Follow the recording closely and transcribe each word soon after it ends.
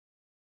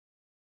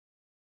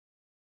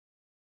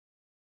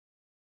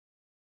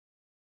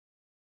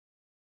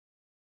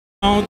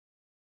on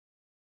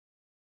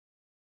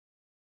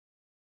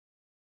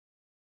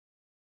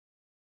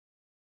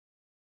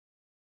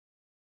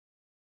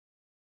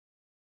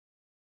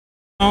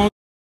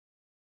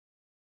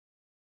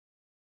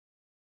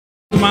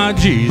my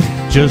Jesus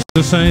just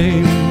the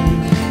same.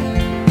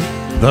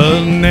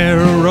 The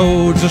narrow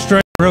road's a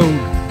straight road,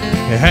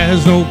 it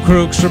has no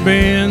crooks or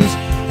bends.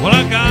 Well,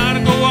 I gotta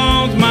go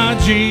on to my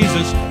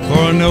Jesus, for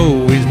I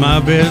know he's my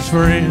best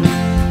friend.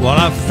 Well,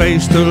 I've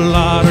faced a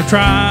lot of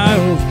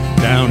trials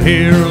down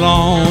here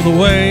along the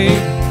way,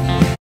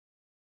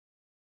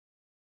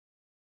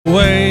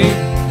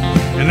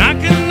 and I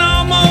can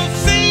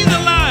almost see the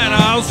light.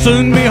 I'll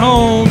soon be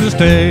home to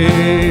stay.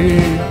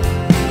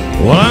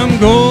 Well, I'm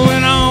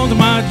going on to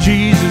my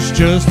Jesus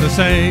just the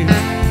same.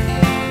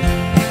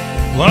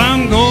 Well,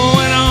 I'm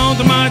going on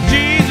to my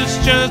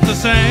Jesus just the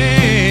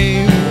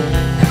same.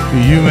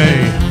 You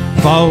may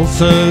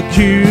false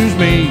accuse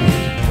me,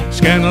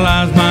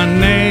 scandalize my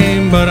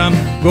name, but I'm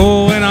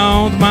going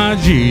on to my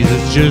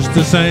Jesus just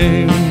the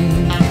same.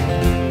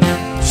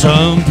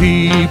 Some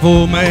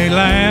people may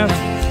laugh,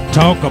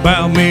 talk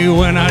about me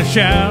when I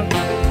shout.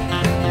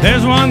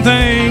 There's one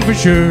thing for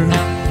sure,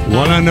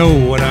 well, I know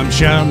what I'm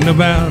shouting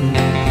about.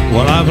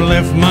 Well, I've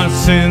left my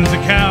sins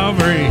at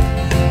Calvary,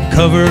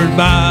 covered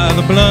by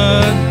the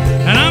blood,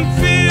 and I'm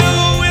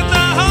filled with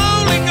the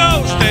Holy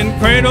Ghost and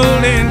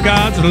cradled in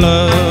God's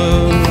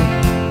love.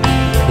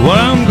 Well,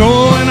 I'm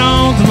going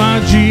on to my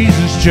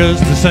Jesus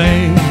just the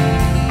same.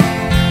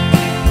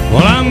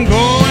 Well, I'm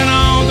going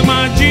on to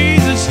my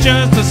Jesus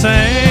just the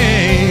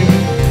same.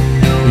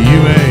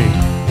 You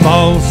may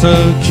false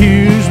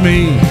accuse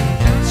me,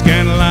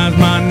 scandalize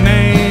my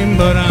name,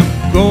 but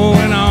I'm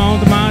going on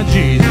to my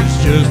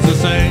Jesus just the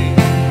same.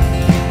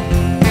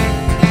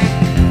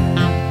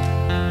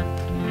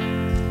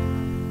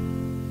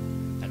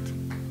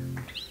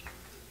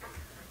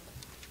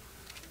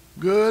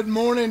 Good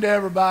morning to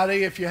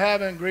everybody. If you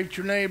haven't, greet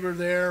your neighbor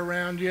there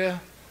around you,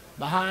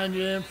 behind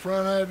you, in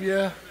front of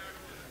you,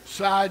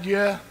 beside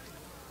you.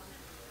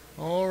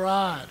 All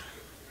right.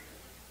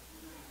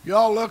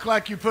 Y'all look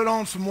like you put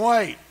on some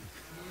weight.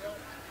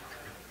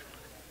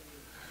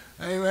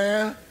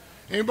 Amen.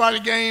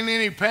 Anybody gain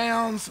any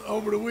pounds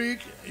over the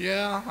week?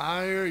 Yeah,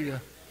 I hear you.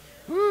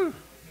 Woo.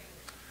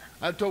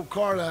 I told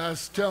Carla, I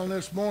was telling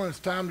this morning, it's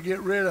time to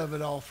get rid of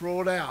it all, throw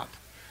it out.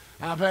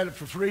 I've had it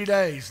for 3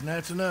 days, and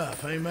that's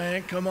enough.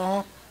 Amen. Come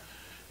on.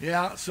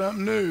 Yeah,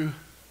 something new.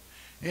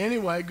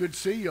 Anyway, good to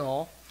see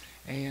y'all.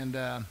 And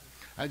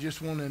I just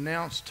want to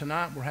announce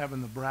tonight we're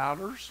having the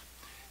Browders.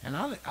 And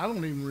I don't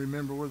even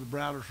remember where the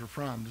Browders are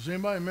from. Does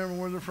anybody remember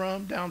where they're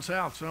from? Down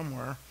south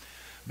somewhere.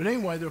 But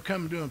anyway, they're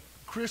coming to do a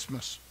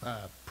Christmas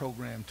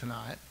program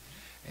tonight.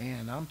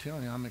 And I'm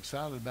telling you, I'm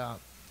excited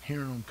about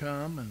hearing them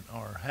come,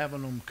 or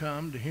having them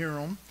come to hear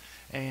them.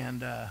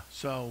 And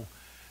so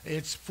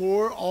it's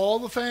for all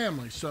the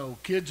families, so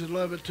kids would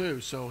love it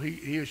too. So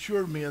he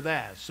assured me of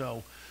that.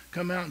 So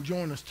come out and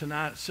join us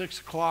tonight at 6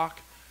 o'clock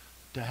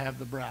to have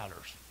the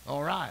Browders.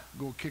 All right,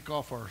 go kick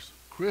off our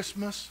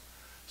Christmas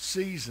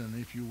season,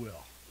 if you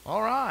will.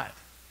 All right,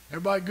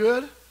 everybody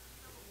good?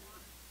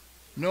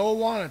 No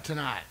Awana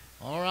tonight.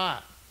 All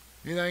right,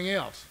 anything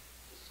else?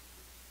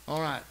 All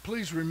right,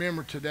 please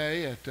remember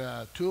today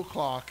at 2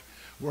 o'clock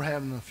we're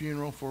having a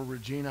funeral for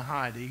Regina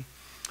Heidi.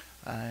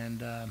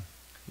 And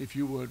if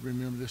you would,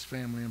 remember this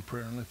family in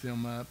prayer and lift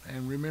them up.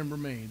 And remember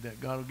me, that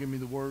God will give me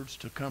the words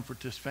to comfort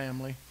this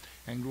family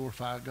and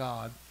glorify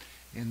God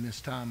in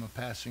this time of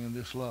passing of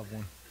this loved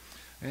one.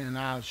 And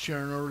I was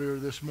sharing earlier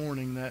this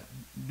morning that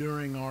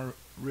during our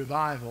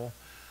revival,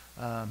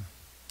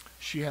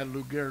 she had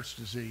Lou Gehrig's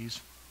disease,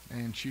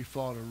 and she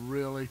fought a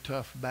really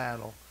tough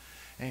battle.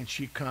 And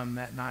she come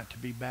that night to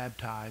be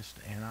baptized,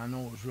 and I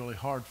know it was really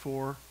hard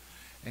for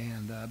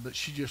her, but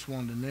she just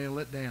wanted to nail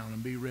it down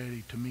and be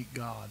ready to meet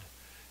God.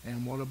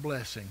 And what a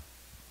blessing.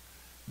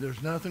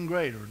 There's nothing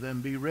greater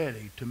than be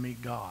ready to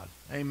meet God.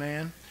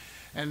 Amen.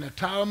 And the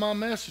title of my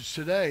message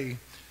today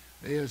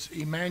is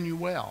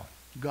Emmanuel,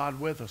 God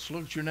with us.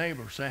 Look at your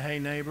neighbor. Say, hey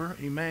neighbor,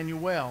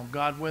 Emmanuel,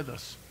 God with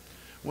us.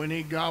 We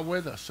need God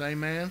with us.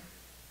 Amen.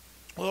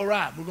 All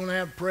right, we're going to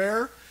have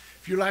prayer.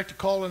 If you'd like to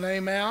call a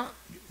name out,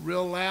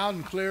 real loud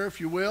and clear if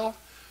you will.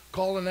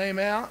 Call the name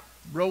out.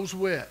 Rose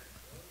Witt.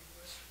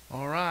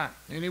 All right.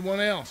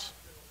 Anyone else?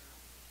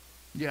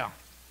 Yeah.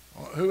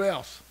 Who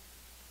else?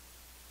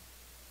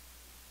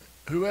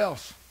 Who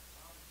else?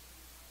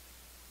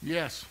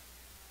 Yes.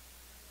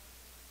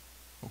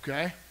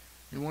 Okay.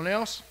 Anyone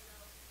else?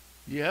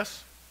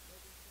 Yes.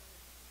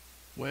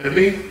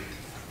 Webby.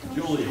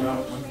 Julie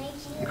Huffman.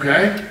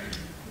 Okay.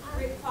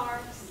 Rick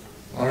Parks.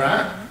 All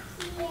right.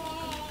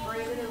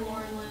 Raven and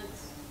Lauren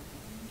Lentz.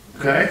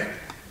 Okay.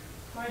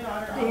 My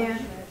daughter,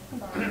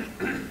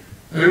 Ben.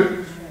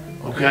 Who?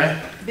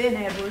 Okay. Ben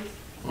Edwards.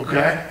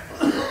 Okay.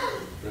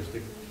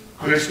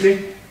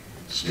 Christy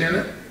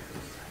Stinnett.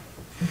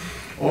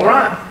 All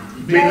right.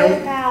 Be Charlie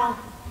no. Powell.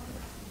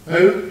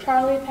 Who?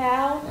 Charlie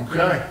Powell.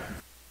 Okay.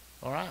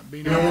 All right.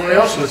 Be no one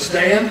else. Let's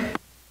stand.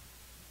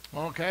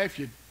 Okay. If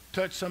you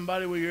touch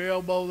somebody with your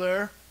elbow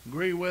there,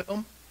 agree with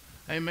them.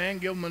 Amen.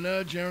 Give them a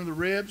nudge under the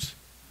ribs.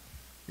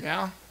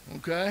 Yeah?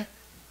 Okay.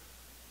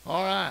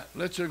 All right.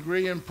 Let's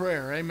agree in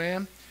prayer.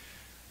 Amen.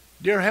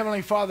 Dear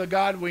Heavenly Father,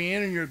 God, we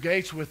enter your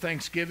gates with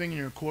thanksgiving and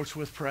your courts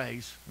with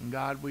praise. And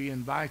God, we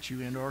invite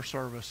you into our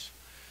service.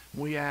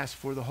 We ask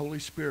for the Holy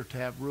Spirit to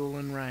have rule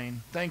and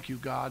reign. Thank you,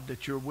 God,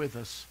 that you're with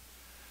us.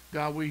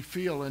 God, we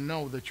feel and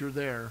know that you're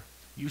there.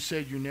 You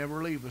said you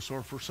never leave us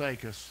or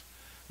forsake us.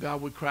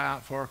 God, we cry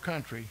out for our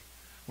country.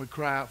 We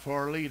cry out for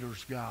our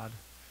leaders, God.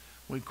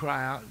 We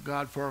cry out,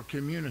 God, for our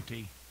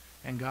community.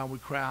 And God, we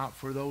cry out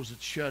for those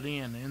that shut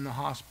in the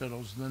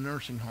hospitals, the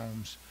nursing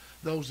homes,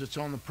 those that's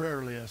on the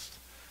prayer list.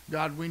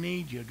 God, we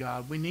need you,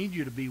 God. We need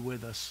you to be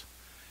with us.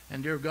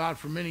 And dear God,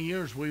 for many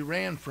years we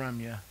ran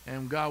from you.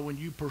 And God, when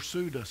you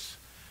pursued us,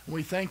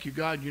 we thank you,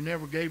 God, you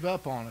never gave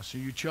up on us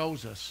and you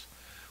chose us.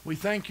 We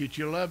thank you that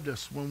you loved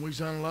us when we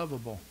was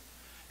unlovable.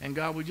 And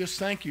God, we just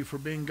thank you for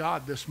being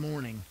God this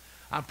morning.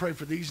 I pray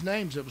for these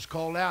names that was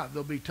called out,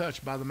 they'll be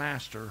touched by the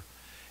Master.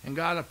 And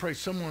God, I pray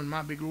someone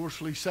might be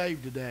gloriously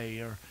saved today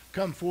or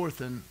come forth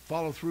and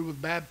follow through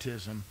with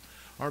baptism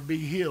or be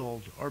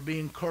healed or be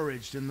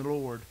encouraged in the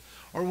Lord.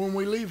 Or when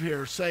we leave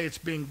here, say it's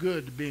been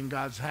good to be in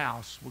God's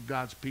house with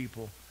God's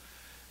people.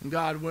 And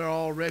God, we're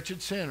all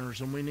wretched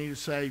sinners and we need a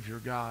Savior,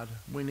 God.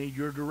 We need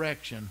your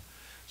direction.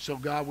 So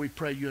God, we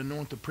pray you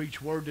anoint the preach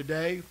word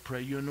today.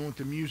 Pray you anoint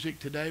the music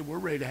today. We're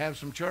ready to have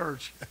some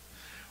church.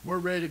 We're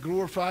ready to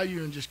glorify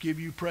you and just give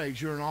you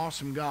praise. You're an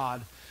awesome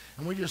God.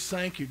 And we just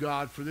thank you,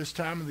 God, for this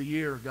time of the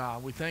year,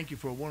 God. We thank you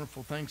for a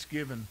wonderful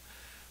Thanksgiving.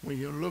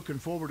 We're looking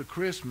forward to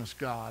Christmas,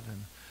 God.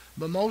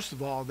 But most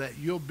of all, that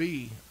you'll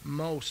be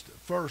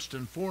first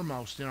and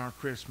foremost in our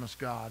Christmas,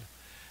 God.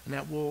 And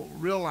that we'll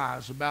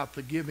realize about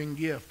the giving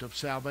gift of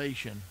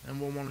salvation. And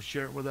we'll want to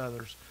share it with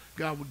others.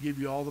 God will give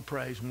you all the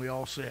praise. And we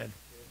all said,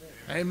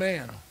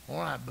 Amen. All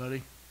right,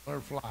 buddy. Let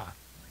her fly.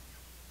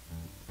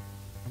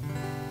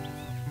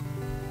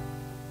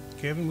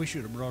 Kevin, we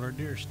should have brought our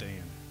deer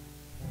stand.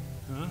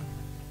 Huh?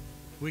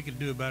 We could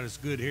do about as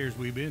good here as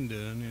we've been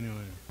doing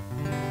anyway.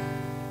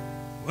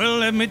 Well,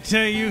 let me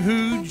tell you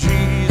who Jesus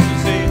is.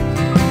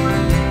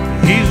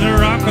 He's the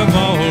rock of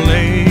all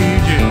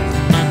ages.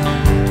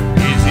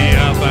 He's the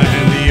Alpha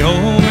and the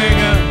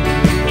Omega.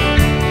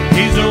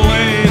 He's the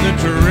way, the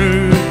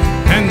truth,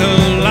 and the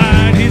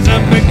light. He's the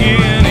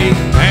beginning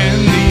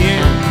and the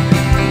end.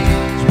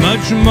 He's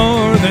much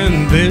more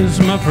than this,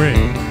 my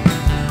friend.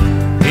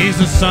 He's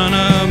the Son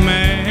of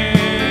Man.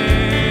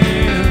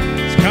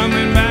 He's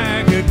coming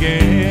back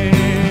again.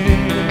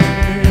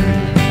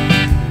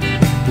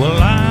 Well,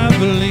 I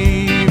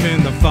believe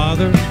in the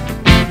Father.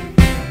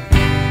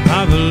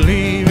 I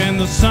believe in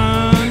the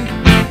Son.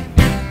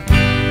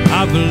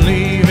 I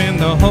believe in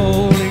the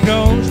Holy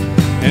Ghost.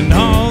 And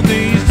all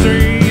these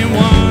three in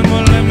one.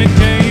 Well, let me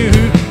tell you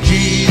who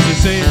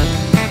Jesus is.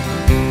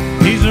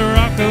 He's the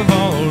rock of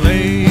all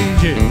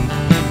ages.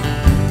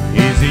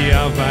 He's the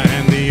Alpha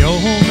and the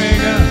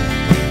Omega.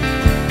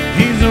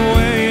 He's the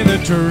way, the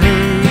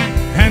truth,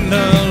 and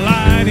the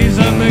light. He's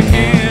the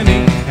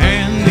beginning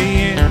and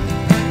the end.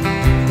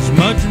 He's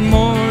much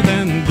more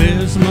than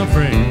this, my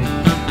friend.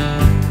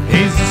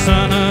 He's the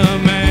Son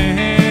of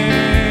Man.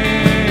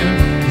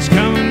 He's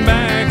coming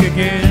back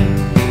again.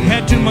 You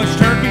had too much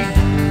turkey?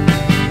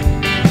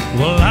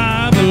 Well,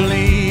 I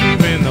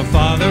believe in the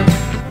Father.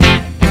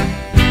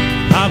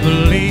 I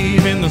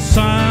believe in the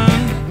Son.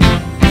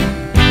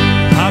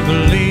 I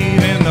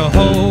believe in the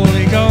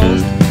Holy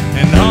Ghost.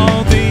 And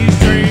all these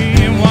three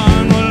in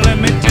one. Well, let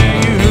me tell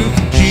you who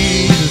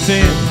Jesus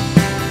is.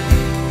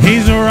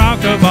 He's the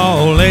rock of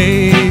all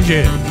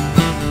ages.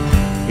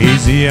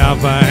 He's the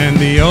Alpha and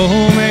the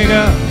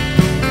Omega.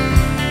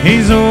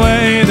 He's the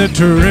way, the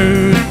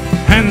truth,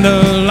 and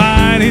the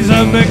light. He's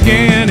the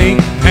beginning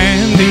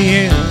and the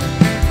end.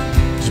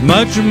 He's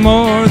much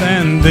more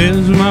than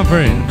this, my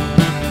friend.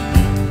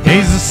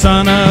 He's the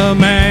Son of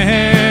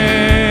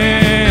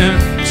Man.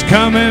 He's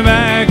coming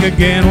back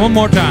again. One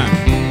more time.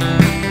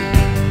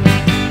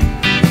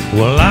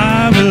 Well,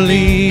 I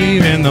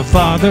believe in the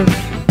Father.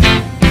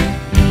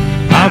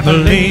 I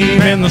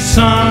believe in the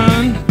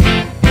Son.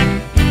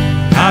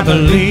 I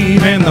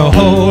believe in the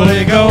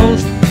Holy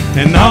Ghost.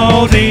 And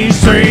all these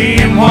three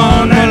in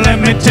one. Well, let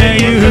me tell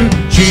you who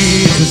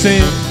Jesus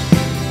is.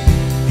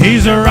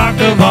 He's the rock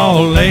of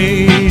all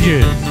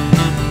ages.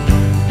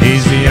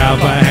 He's the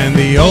Alpha and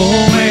the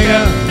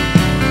Omega.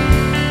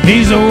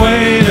 He's the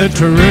way, the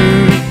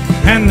truth,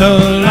 and the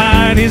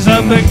light. He's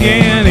the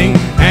beginning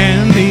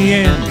and the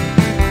end.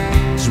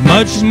 He's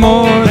much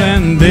more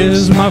than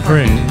this, my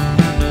friend.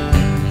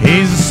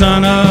 He's the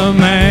Son of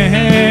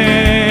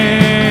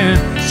Man.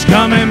 He's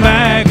coming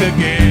back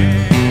again.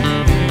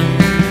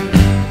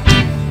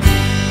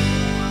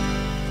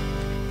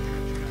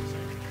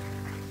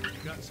 You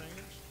got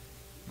singers?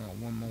 No,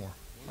 one more.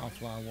 I'll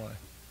fly away.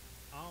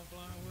 I'll fly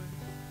away.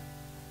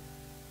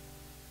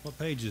 What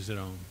page is it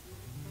on?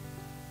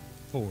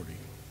 40.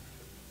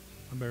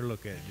 I better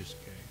look at it just in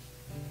case.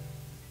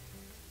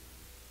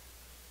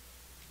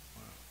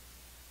 Wow.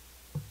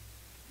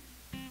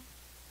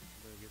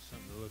 Better get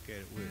something to look at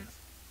it with.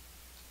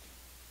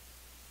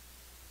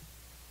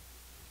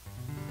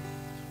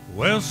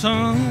 Well,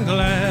 some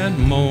glad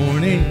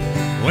morning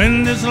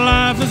when this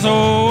life is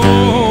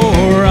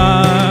o'er,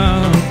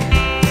 I'll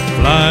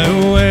fly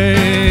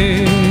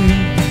away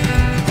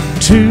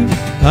to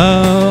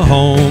a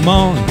home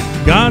on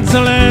God's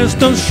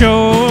celestial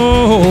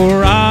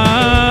shore.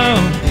 I'll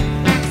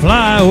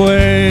fly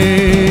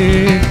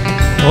away.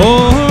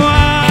 Oh,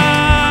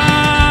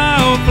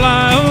 I'll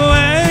fly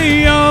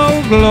away,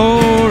 oh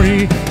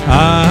glory.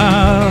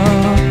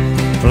 I'll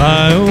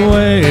fly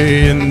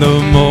away in the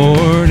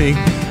morning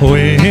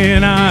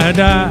when I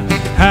die.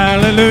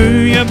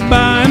 Hallelujah,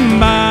 by and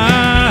by.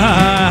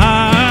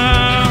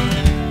 I'll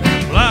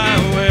fly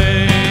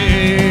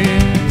away.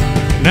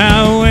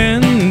 Now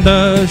when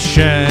the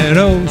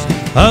shadows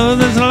of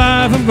this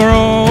life have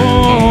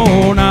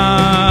grown,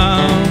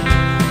 I'll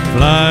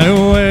fly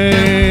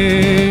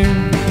away.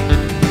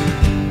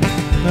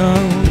 No.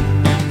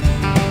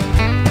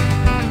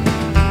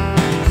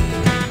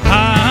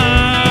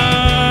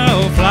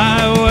 I'll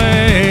fly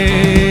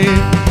away.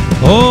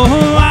 Oh,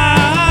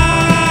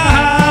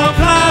 I'll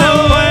fly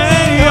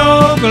away,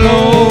 oh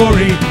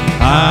glory.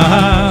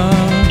 I'll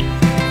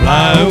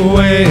fly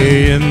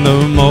away in the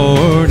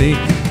morning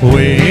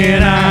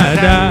when I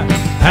die.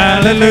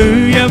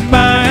 Hallelujah,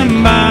 by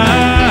and by.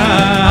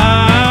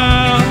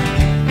 I'll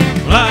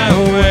fly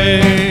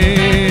away.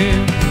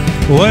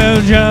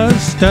 Well,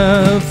 just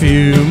a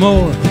few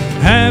more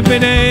happy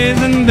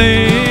days and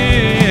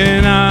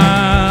then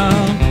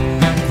I'll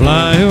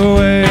fly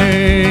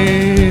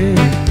away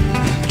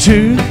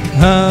to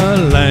a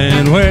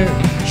land where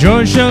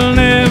joy shall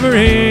never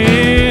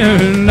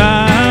end.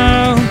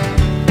 I'll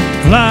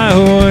fly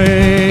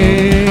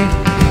away.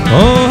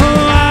 Oh,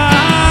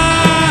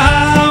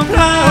 I'll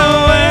fly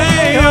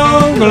away,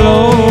 oh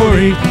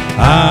glory.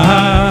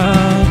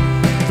 I'll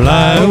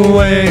fly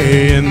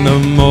away in the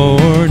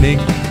morning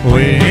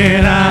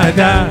when I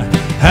die.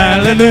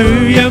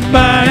 Hallelujah,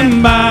 by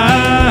and by.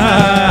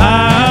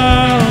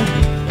 I'll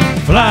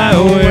fly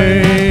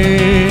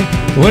away.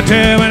 Well,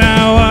 tell me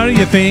now, what do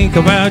you think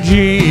about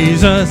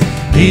Jesus?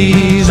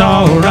 He's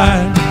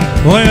alright.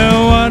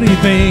 Well, what do you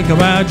think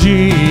about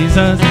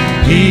Jesus?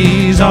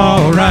 He's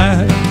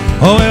alright.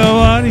 Oh, well,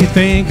 what do you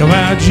think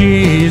about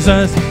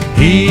Jesus?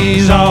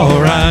 He's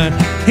alright.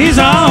 He's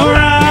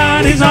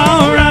alright. He's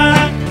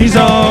alright. He's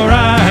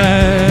alright.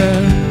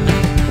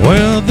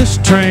 Well, this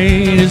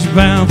train is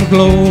bound for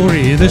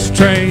glory. This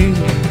train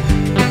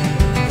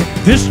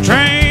is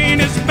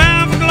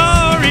bound for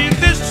glory.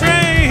 This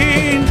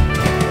train,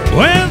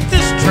 well,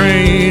 this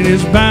train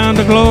is bound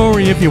to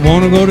glory. If you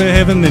want to go to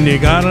heaven, then you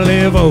gotta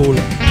live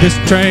holy. This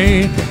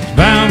train is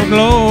bound for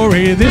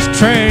glory. This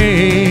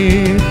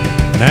train,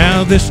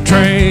 now this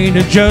train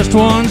is just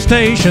one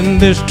station.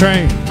 This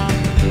train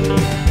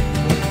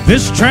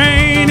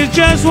is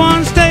just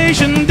one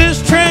station.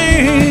 This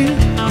train,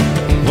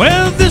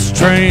 well, this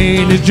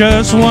train is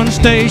just one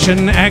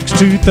station. Acts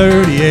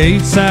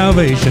 2:38,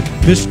 salvation.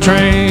 This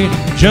train,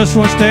 just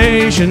one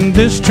station.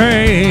 This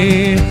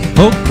train,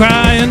 oh,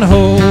 crying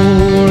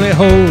holy,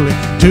 holy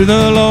to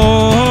the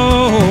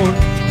Lord.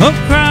 Oh,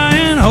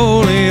 crying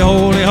holy,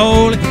 holy,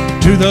 holy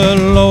to the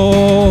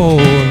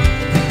Lord.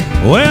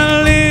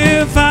 Well,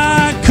 if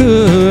I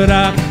could,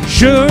 I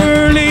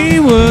surely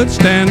would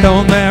stand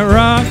on that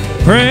rock.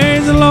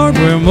 Praise the Lord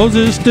where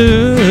Moses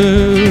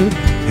stood.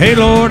 Hey,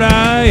 Lord,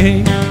 I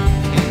ain't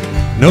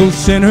no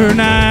sinner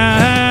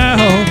now.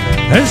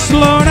 Yes,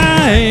 Lord,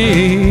 I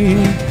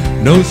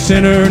ain't no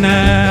sinner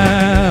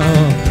now.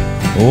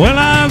 Well,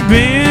 I've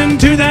been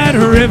to that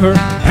river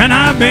and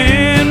I've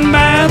been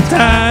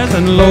baptized,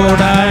 and Lord,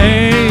 I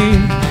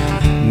ain't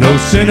no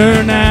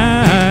sinner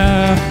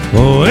now.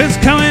 Oh, it's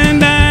coming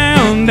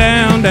down,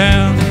 down,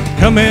 down,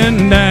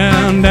 coming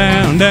down,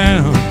 down,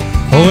 down.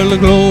 Oh, the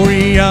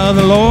glory of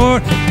the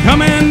Lord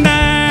coming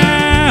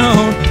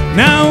down.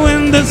 Now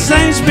when the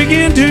saints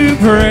begin to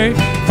pray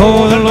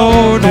for the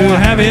Lord to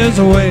have His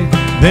way,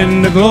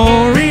 then the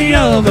glory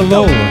of the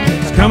Lord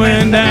is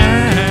coming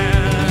down.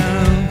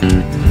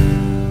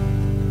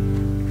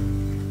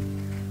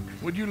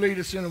 Would you lead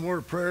us in a word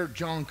of prayer?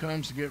 John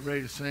comes to get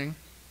ready to sing.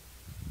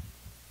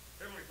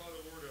 Heavenly Father,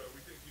 Lord, we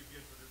thank you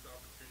again for this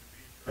opportunity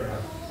to be here.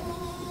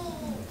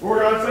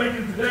 Lord, I thank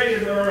you today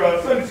in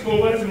our Sunday school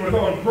lesson was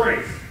on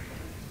grace.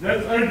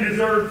 That's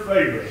undeserved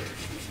favor.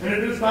 And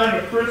at this time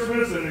of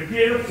Christmas and the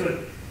gifts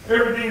and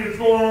everything that's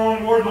going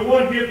on, Lord, the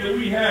one gift that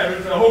we have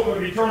is the hope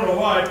of eternal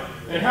life.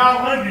 And how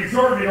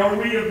undeserving are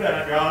we of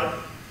that, God?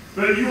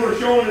 But you are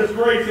showing us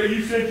grace that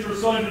you sent your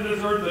Son to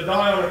this earth to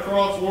die on a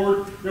cross,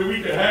 Lord, that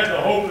we could have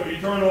the hope of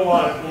eternal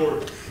life,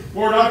 Lord.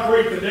 Lord, I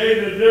pray today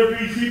that there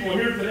be people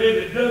here today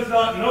that does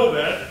not know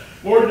that.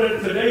 Lord,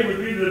 that today would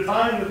be the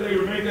time that they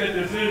would make that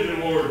decision,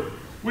 Lord.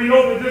 We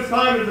know that this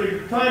time is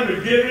a time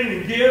of giving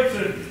and gifts,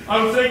 and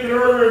I was thinking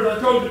earlier, as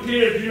I told the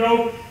kids, you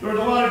know, there's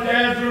a lot of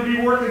dads going to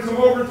be working some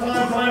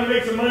overtime trying to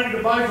make some money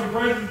to buy some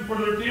presents for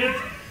their kids.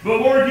 But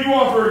Lord, you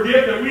offer a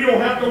gift that we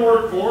don't have to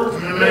work for,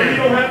 Amen. that we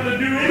don't have to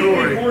do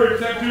anything for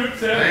except to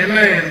accept.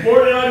 Amen.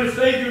 Lord, and I just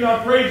thank you and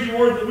I praise you,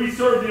 Lord, that we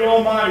serve the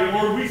Almighty.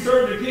 Lord, we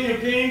serve the King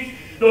of Kings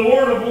the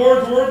Lord of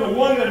Lords, Lord, the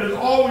one that is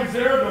always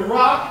there, the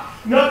rock,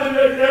 nothing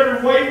that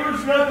ever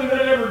wavers, nothing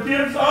that ever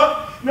gives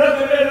up,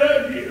 nothing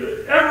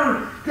that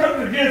ever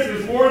comes against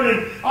us, Lord.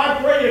 And I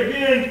pray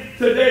again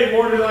today,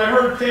 Lord, as I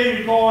heard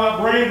Tammy call out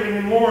Brandon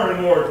and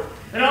Warren, Lord.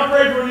 And I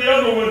pray for the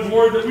other ones,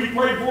 Lord, that we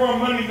prayed for on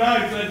Monday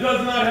nights that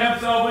does not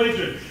have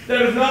salvation,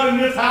 that is not in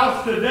this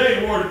house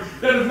today, Lord,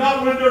 that is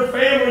not with their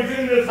families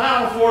in this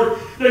house, Lord.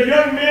 The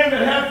young men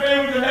that have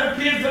families and have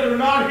kids that are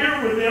not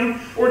here with them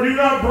or do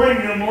not bring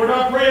them, Lord,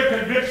 I pray a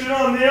conviction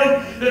on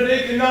them that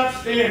they cannot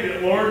stand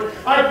it, Lord.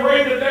 I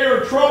pray that they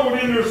are troubled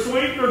in their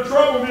sleep, they're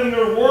troubled in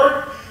their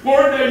work,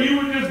 Lord, that you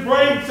would just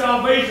bring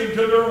salvation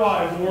to their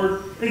lives,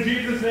 Lord. In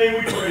Jesus'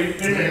 name we pray.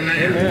 Amen.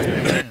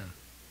 Amen.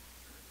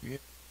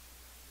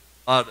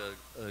 A lot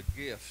of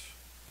gifts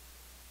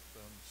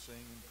from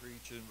singing,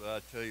 preaching, but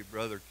I tell you,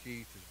 Brother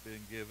Keith has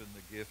been given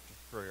the gift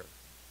of prayer.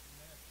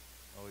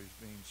 Always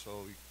been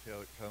so. You can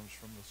tell it comes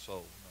from the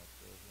soul.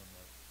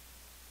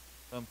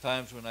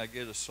 Sometimes when I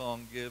get a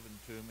song given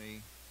to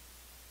me,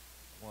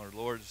 I wonder,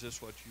 Lord, is this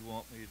what you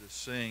want me to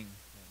sing?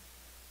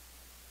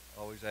 And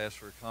I always ask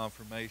for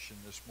confirmation.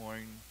 This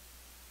morning,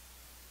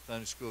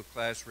 Sunday school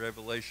class,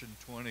 Revelation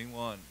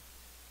 21.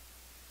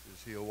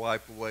 Says He'll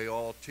wipe away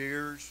all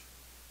tears.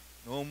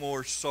 No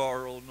more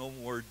sorrow, no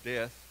more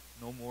death,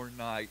 no more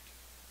night.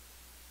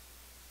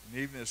 And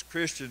even as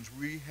Christians,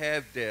 we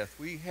have death,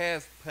 we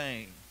have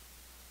pain.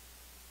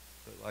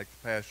 But like the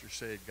pastor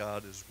said,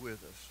 God is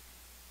with us.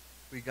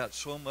 We got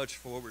so much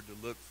forward to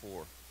look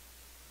for.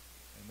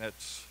 And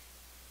that's,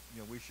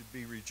 we should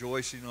be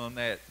rejoicing on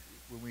that.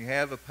 When we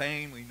have a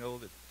pain, we know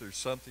that there's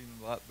something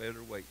a lot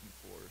better waiting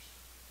for us.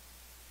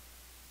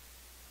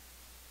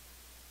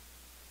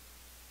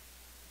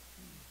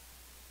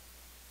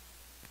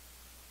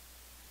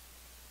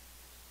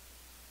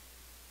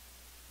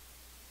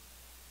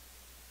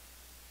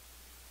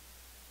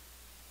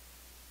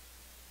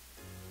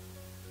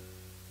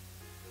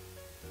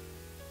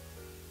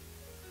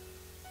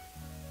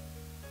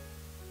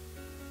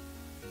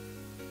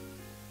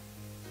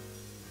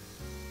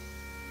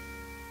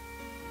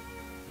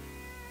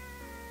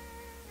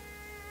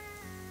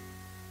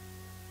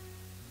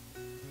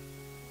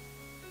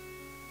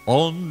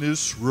 On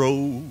this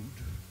road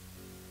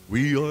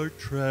we are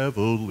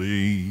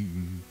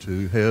traveling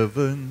to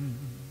heaven.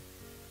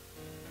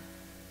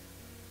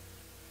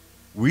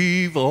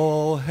 We've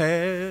all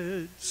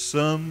had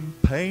some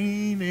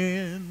pain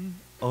in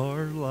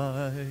our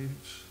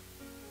lives,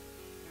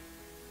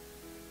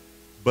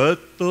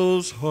 but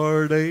those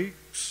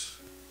heartaches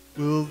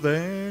will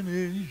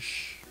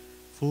vanish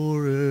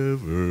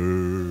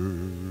forever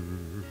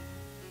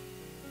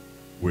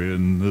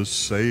when the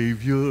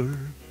Savior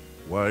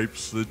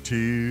wipes the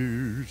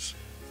tears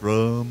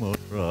from our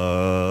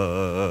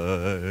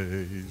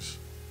eyes.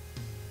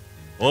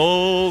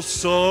 All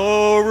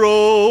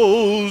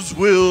sorrows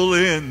will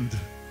end,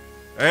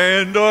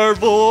 and our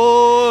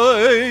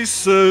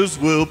voices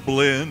will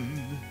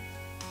blend.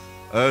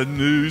 A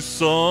new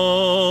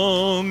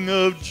song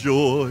of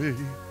joy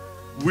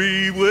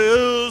we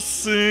will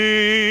sing.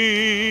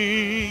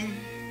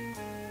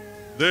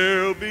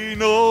 There'll be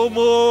no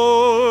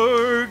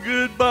more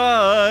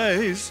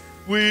goodbyes.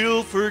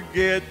 We'll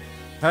forget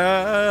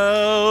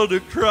how to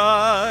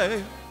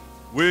cry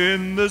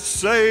when the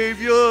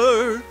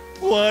Savior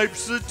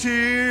wipes the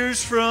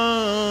tears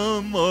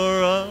from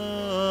our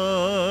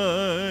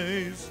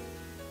eyes.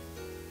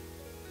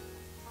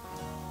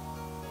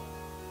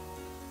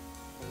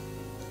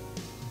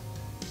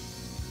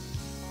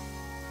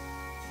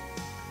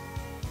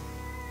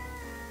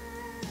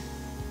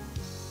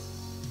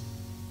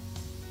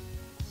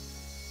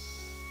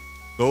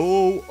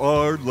 Though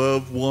our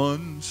loved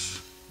ones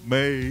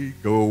may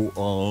go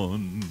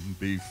on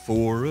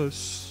before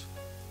us,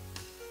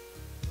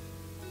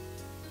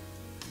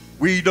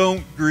 we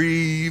don't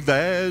grieve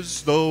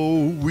as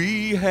though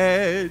we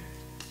had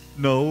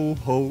no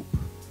hope.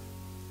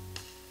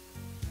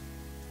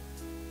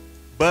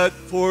 But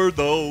for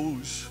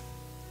those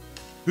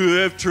who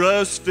have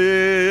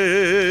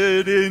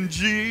trusted in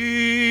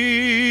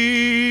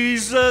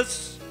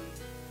Jesus,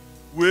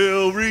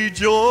 will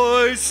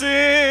rejoice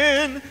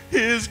in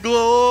His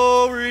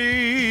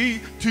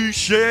glory to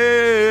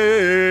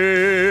share.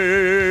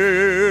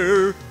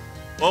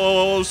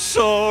 All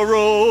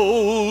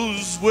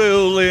sorrows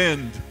will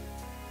end,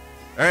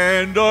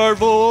 and our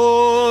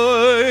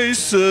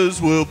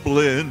voices will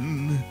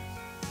blend.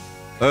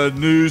 A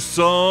new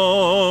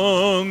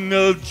song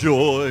of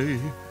joy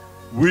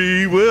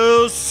we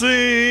will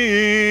sing.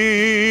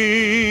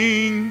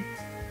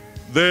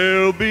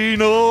 There'll be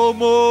no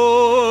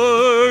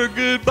more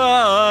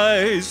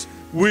goodbyes.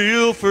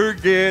 We'll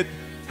forget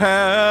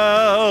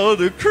how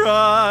to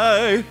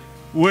cry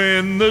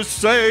when the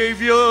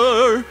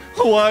Savior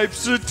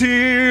wipes the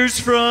tears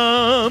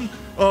from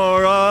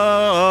our eyes.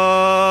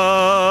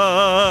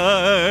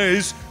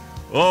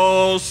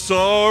 All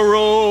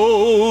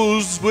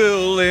sorrows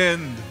will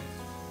end,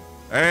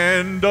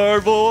 and our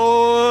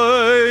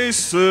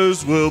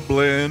voices will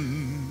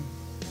blend.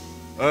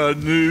 A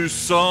new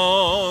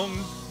song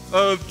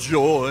of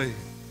joy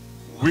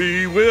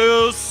we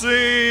will sing.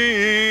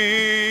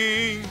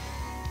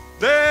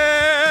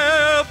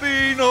 There'll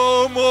be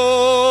no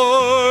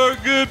more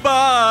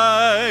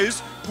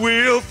goodbyes.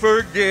 We'll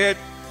forget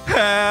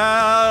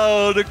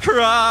how to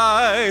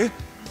cry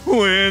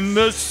when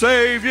the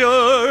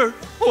Savior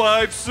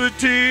wipes the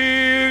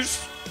tears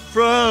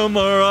from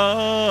our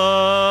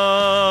eyes.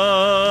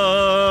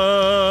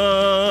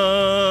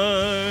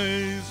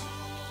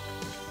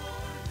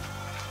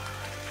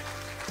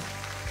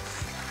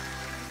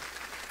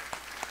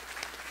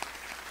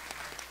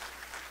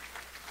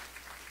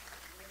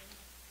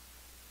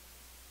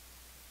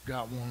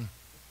 Got one.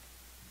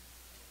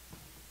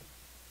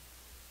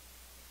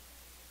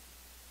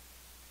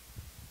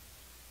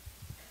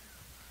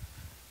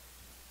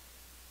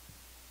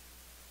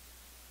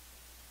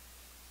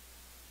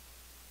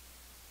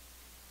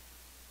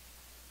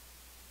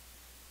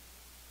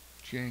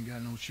 She ain't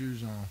got no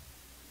shoes on.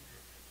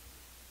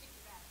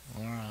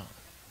 All right.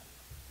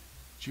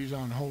 She's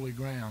on holy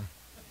ground.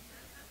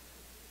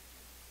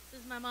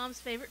 This is my mom's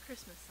favorite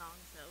Christmas song,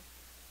 so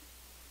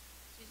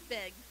she's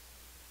begged.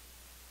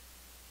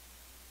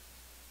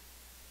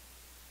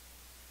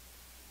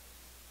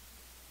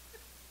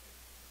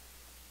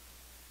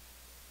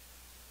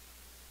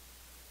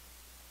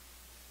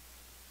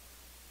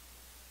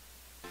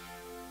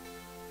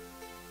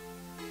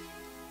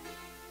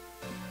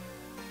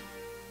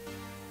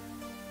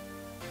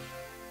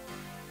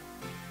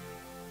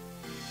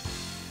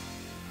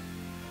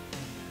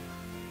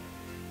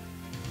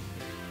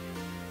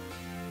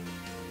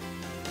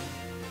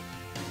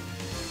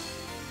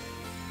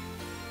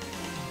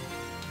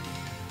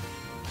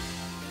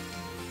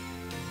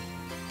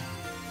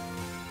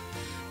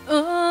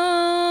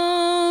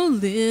 Oh,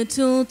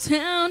 little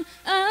town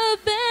of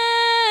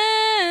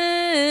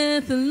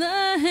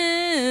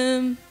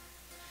Bethlehem,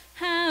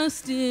 how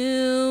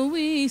still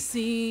we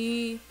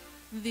see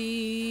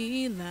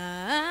thee light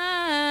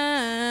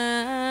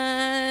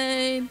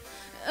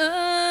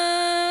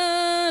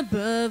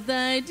above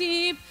thy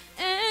deep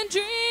and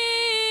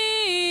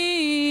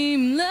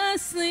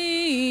dreamless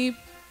sleep.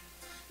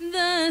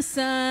 The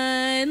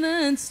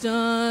silent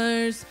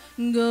stars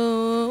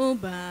go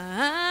by,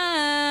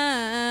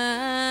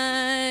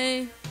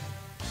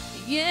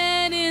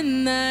 yet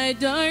in thy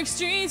dark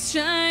streets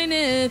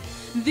shineth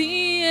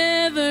the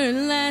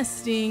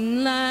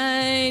everlasting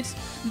light.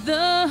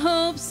 The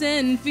hopes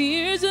and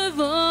fears of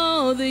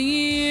all the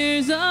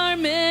years are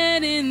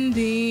met in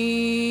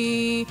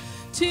thee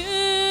tonight.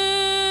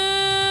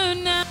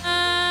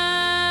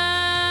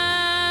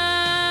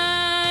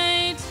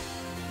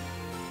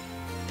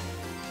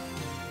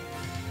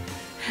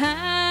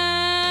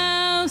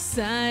 How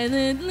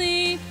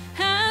silently,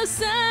 how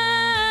silently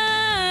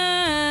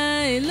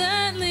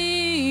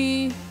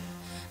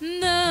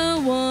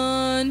the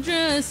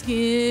wondrous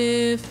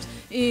gift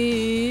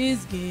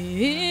is given.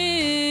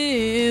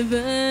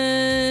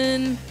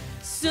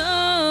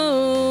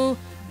 So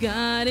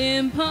God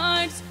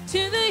imparts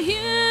to the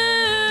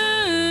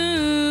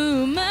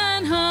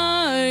human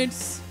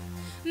hearts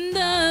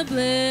the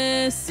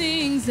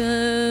blessings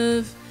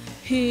of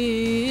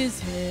his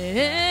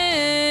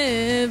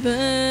heaven.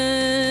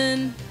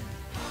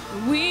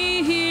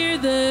 We hear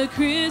the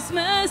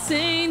Christmas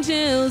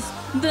angels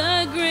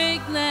the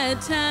great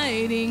glad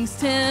tidings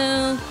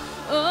tell.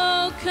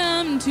 Oh,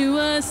 come to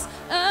us,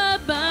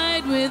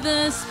 abide with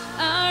us,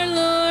 our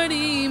Lord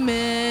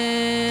Emmanuel.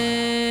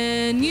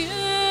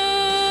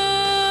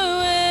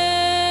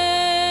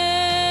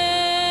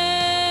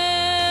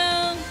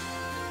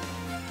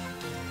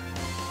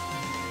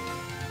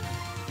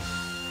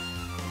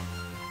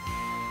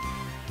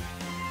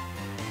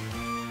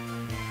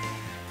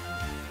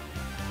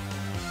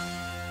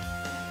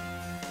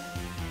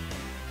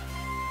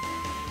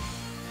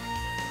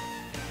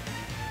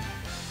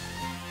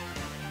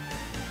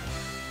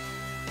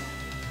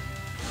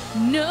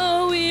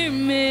 No ear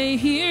may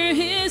hear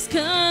his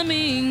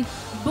coming,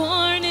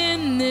 born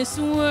in this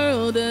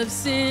world of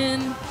sin,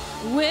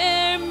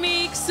 where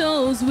meek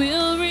souls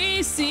will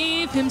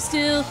receive him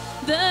still.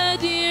 The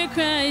dear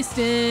Christ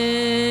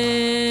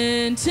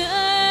enters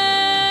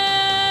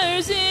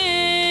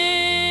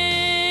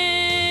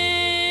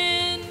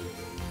in.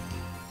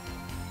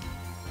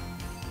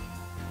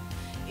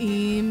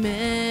 Emmanuel,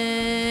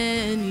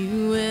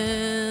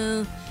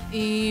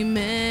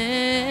 Emmanuel,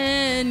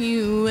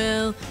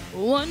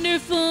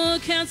 wonderful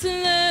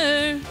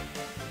counselor,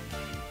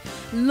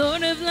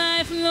 Lord of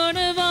life, Lord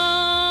of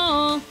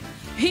all.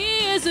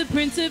 He is the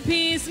Prince of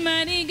Peace,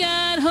 mighty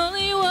God,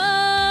 Holy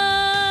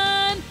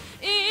One.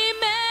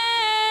 Emmanuel,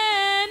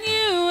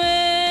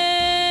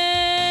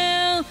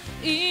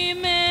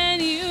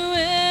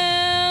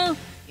 Emmanuel,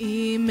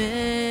 Emmanuel,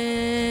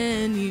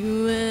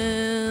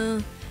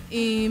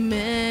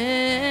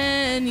 Emmanuel,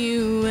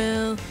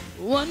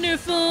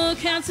 wonderful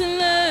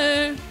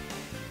counselor,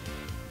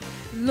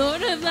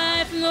 Lord of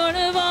life, Lord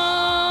of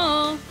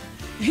all.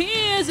 He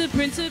is the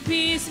Prince of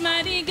Peace,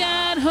 mighty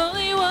God,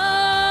 Holy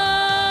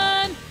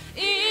One.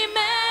 Emmanuel,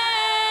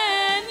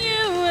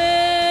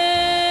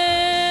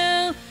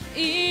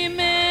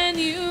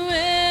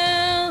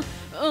 Emmanuel,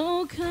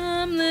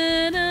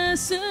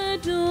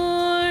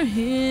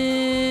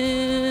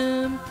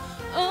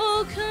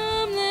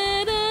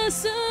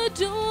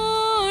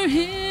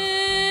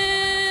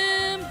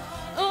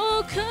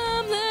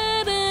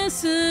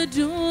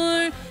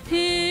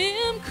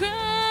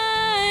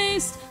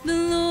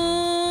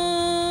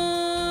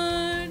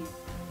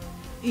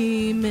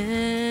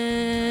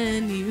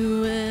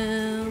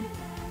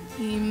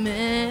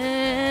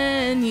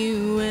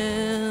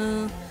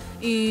 Emmanuel,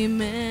 Emmanuel,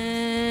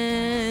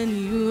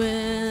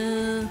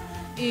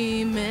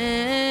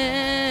 Emmanuel.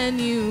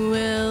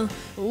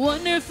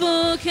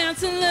 Wonderful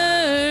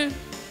Counselor,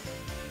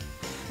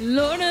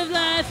 Lord of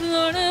life,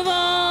 Lord of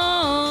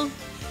all.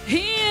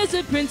 He is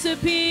the Prince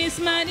of Peace,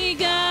 mighty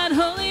God,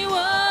 Holy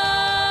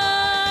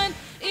One.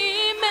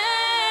 Emmanuel,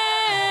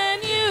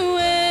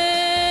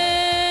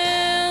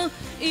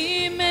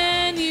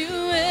 Emmanuel,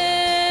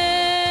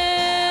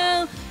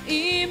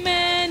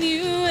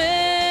 Emmanuel,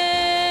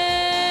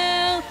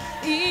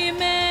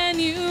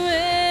 Emmanuel.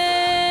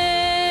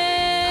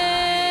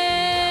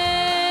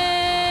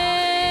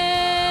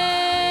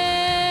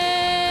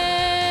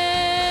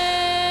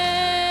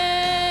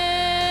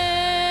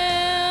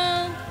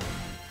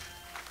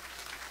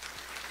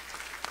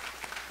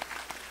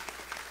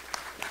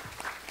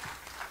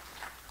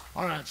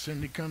 All right,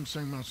 Cindy, come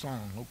sing my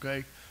song,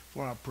 okay,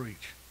 before I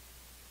preach.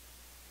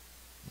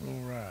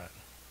 All right.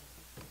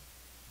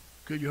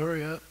 Could you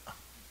hurry up?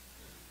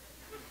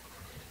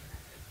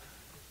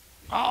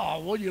 Oh,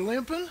 what, you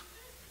limping?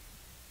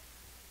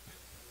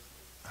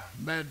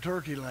 Bad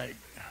turkey leg.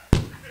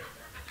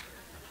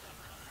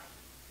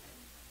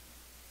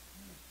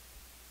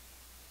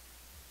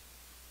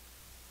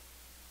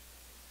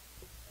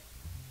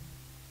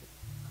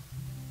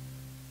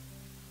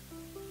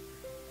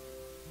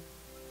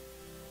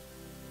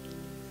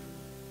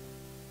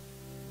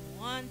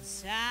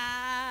 Once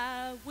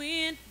I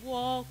went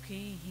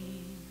walking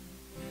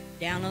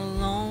down a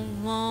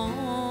long,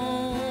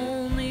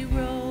 lonely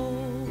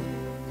road.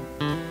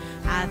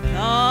 I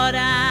thought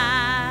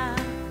I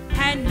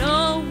had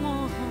no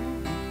one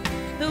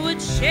who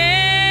would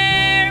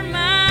share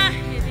my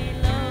heavy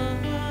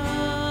load.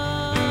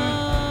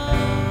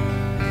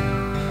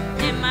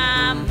 And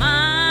my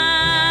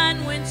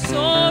mind went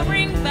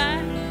soaring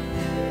back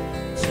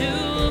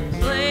to a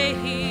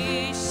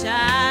place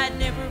I'd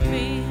never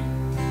been.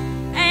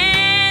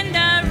 And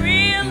I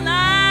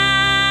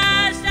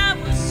realized I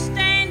was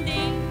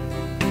standing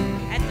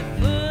at the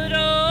foot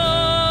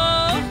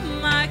of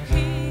my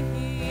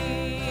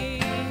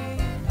King.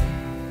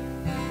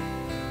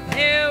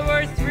 There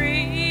were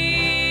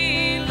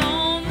 3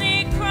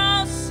 lonely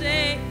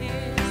crosses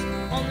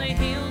on the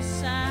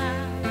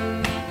hillside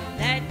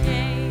that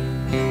day.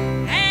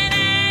 And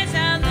as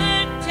I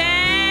looked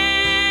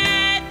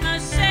at my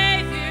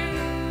Savior,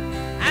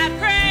 I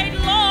prayed,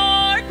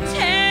 Lord,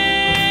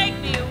 take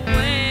me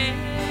away.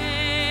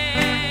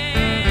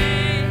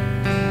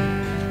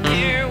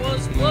 There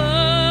was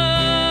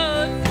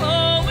blood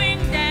flowing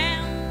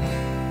down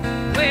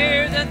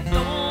where the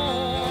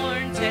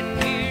thorns had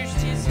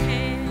pierced his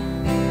head.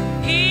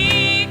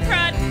 He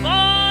cried,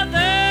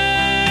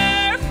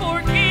 Father,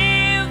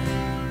 forgive.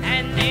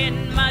 And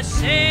then my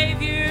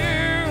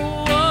Savior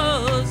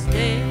was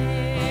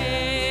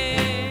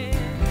dead.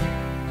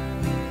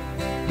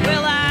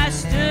 Well, I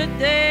stood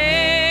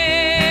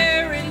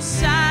there in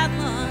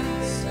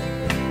silence,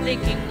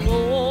 thinking,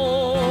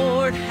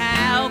 Lord,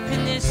 how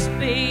can this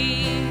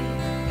be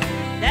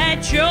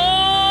that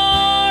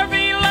your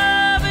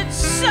beloved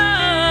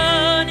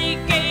Son, he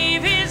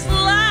gave his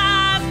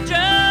life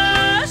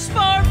just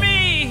for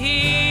me?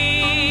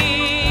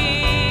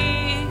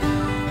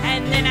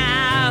 And then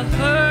I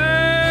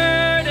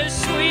heard a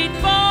sweet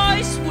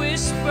voice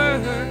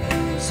whisper,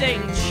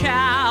 saying,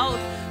 child,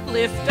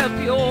 lift up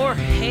your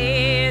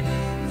head,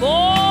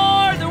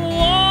 for the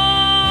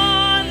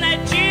one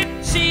that you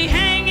see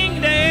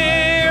hanging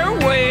there,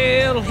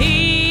 well,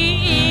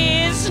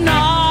 he is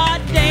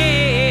not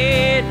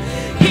dead.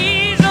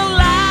 He's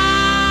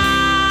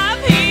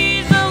alive,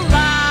 he's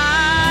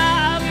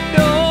alive.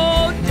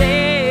 No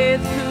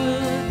death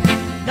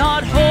could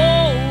not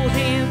hold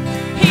him.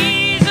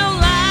 He's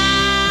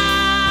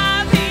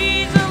alive,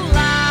 he's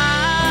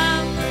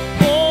alive.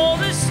 Oh,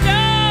 the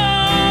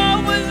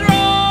stone was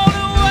rolled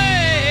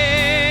away.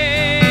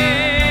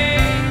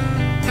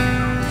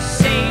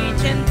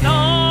 Satan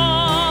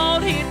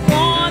thought he'd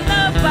won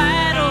the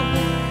battle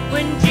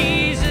when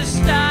Jesus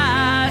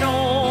died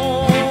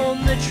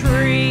on the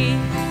tree.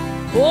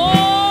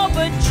 Oh,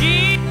 but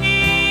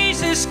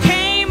Jesus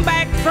came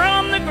back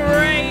from the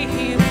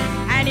grave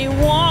and he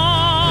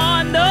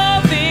won the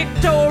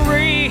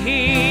victory.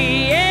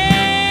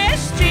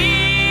 Yes,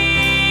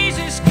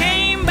 Jesus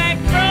came back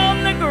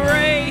from the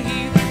grave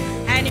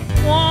and he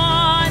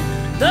won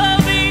the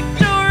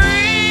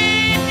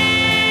victory.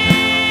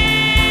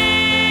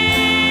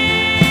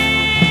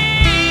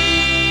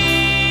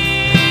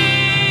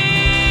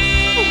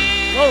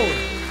 Glory.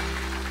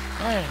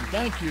 Man,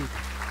 thank you.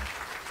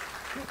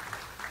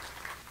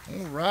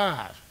 All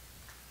right.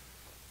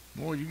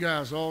 Boy, you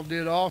guys all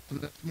did awesome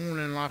this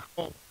morning like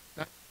all.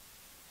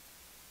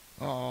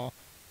 I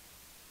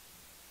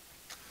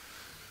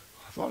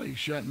thought he was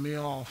shutting me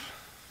off.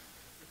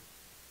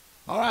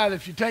 All right,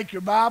 if you take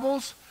your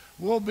Bibles,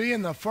 we'll be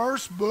in the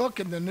first book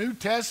in the New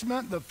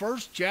Testament, the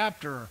first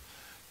chapter,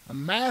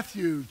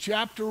 Matthew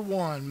chapter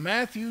 1.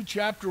 Matthew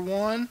chapter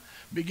 1,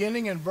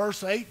 beginning in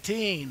verse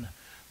 18.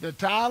 The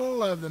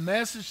title of the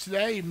message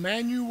today,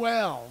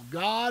 Emmanuel,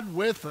 God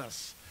with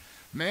us.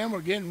 Man,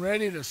 we're getting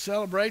ready to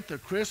celebrate the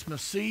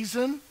Christmas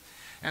season.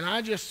 And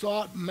I just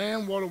thought,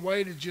 man, what a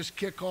way to just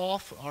kick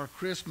off our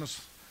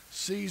Christmas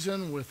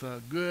season with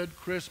a good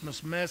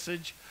Christmas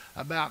message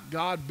about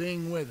God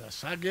being with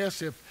us. I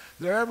guess if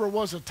there ever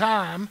was a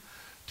time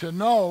to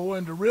know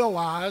and to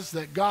realize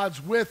that God's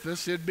with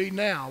us, it'd be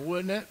now,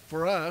 wouldn't it?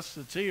 For us,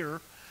 it's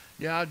here.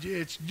 Yeah,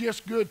 it's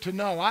just good to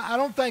know. I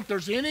don't think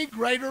there's any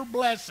greater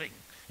blessing,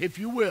 if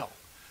you will,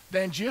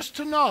 than just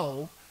to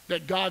know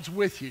that God's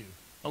with you,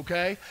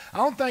 okay? I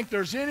don't think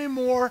there's any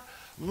more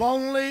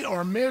lonely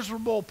or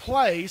miserable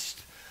place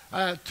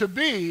to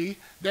be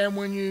than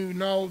when you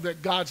know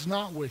that God's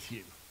not with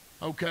you,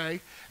 okay?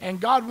 And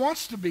God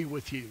wants to be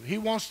with you. He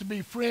wants to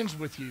be friends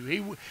with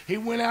you. He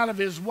went out of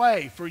his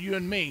way for you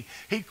and me.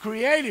 He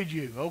created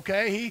you,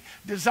 okay? He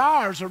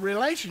desires a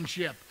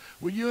relationship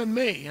with you and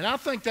me. And I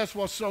think that's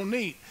what's so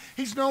neat.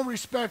 He's no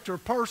respecter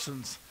of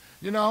persons,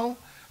 you know?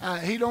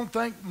 He don't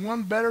think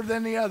one better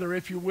than the other,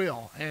 if you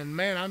will. And,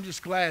 man, I'm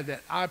just glad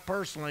that I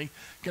personally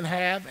can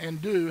have and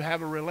do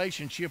have a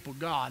relationship with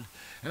God.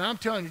 And I'm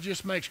telling you, it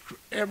just makes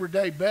every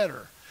day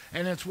better.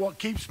 And it's what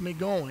keeps me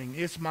going.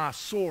 It's my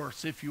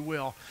source, if you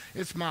will.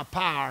 It's my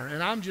power.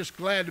 And I'm just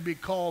glad to be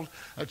called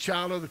a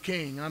child of the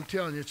King. I'm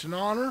telling you, it's an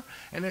honor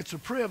and it's a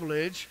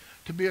privilege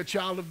to be a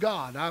child of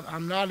God.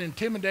 I'm not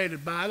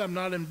intimidated by it. I'm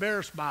not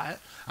embarrassed by it.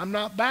 I'm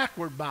not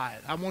backward by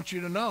it. I want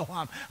you to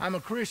know I'm a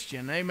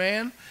Christian.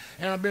 Amen?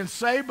 And I've been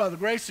saved by the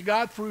grace of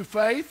God through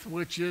faith,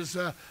 which is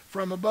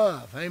from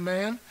above.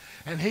 Amen?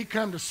 And he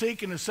come to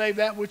seek and to save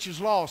that which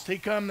is lost. He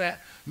come that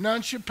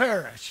none should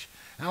perish.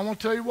 And I want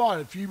to tell you what,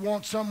 if you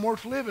want something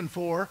worth living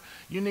for,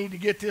 you need to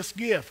get this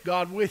gift,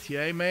 God with you.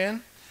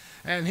 Amen?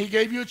 And he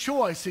gave you a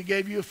choice. He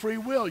gave you a free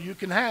will. You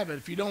can have it.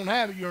 If you don't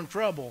have it, you're in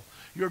trouble.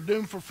 You're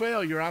doomed for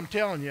failure. I'm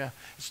telling you.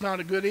 It's not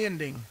a good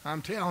ending.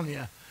 I'm telling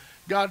you.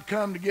 God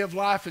come to give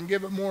life and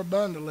give it more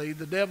abundantly.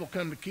 The devil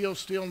come to kill,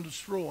 steal, and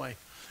destroy.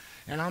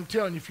 And I'm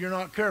telling you, if you're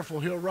not careful,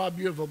 he'll rob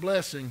you of a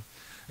blessing.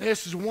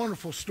 This is a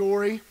wonderful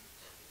story.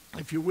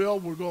 If you will,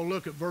 we're going to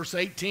look at verse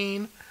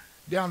 18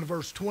 down to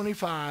verse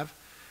 25.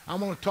 I'm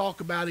going to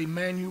talk about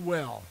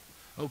Emmanuel.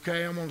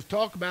 Okay? I'm going to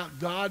talk about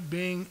God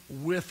being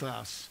with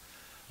us.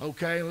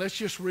 Okay, let's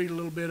just read a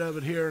little bit of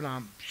it here, and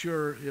I'm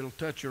sure it'll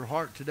touch your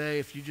heart today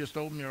if you just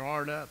open your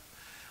heart up.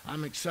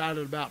 I'm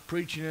excited about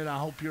preaching it. I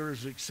hope you're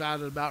as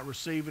excited about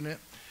receiving it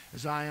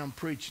as I am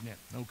preaching it,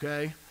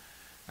 okay?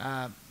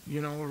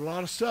 You know, there's a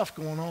lot of stuff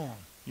going on,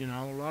 you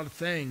know, a lot of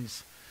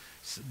things.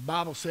 The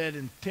Bible said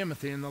in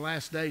Timothy, in the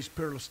last days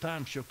perilous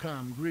times shall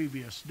come,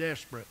 grievous,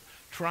 desperate,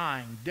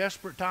 trying,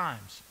 desperate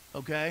times,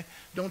 okay?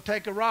 Don't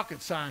take a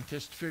rocket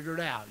scientist to figure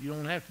it out. You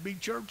don't have to be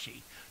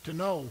churchy to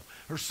know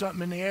there's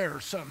something in the air,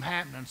 something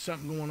happening,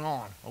 something going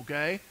on,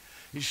 okay?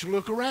 You should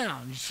look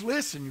around. You should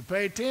listen. You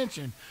pay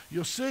attention.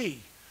 You'll see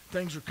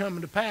things are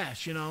coming to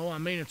pass, you know. I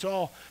mean, it's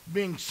all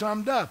being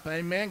summed up,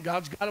 amen?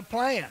 God's got a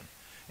plan.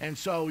 And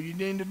so you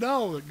need to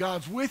know that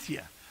God's with you.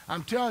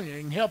 I'm telling you,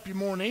 it can help you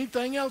more than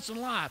anything else in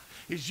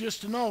life is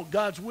just to know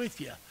God's with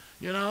you,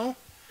 you know.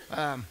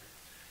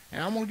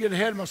 And I'm going to get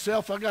ahead of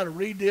myself. I got to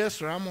read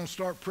this or I'm going to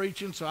start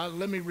preaching, so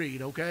let me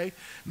read, okay?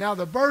 Now,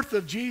 the birth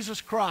of Jesus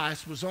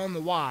Christ was on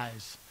the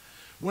wise,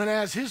 when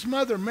as his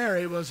mother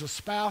Mary was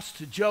espoused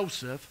to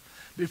Joseph,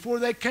 before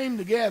they came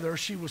together,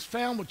 she was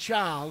found with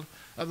child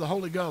of the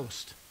Holy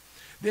Ghost.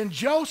 Then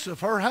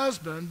Joseph, her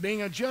husband,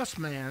 being a just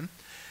man,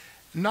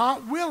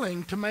 not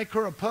willing to make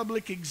her a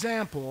public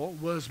example,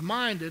 was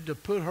minded to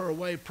put her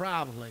away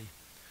privately.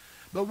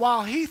 But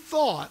while he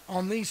thought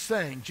on these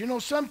things, you know,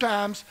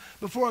 sometimes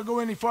before I go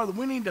any further,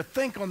 we need to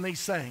think on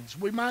these things.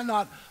 We might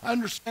not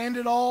understand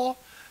it all.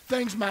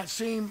 Things might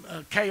seem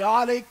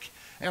chaotic,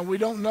 and we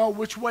don't know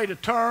which way to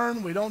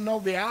turn. We don't know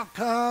the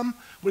outcome.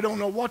 We don't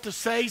know what to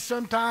say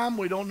sometimes.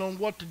 We don't know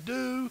what to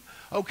do,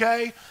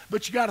 okay?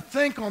 But you got to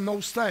think on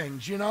those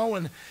things, you know,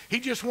 and he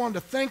just wanted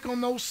to think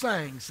on those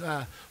things,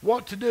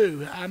 what to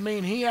do. I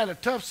mean, he had a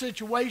tough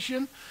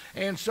situation,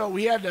 and so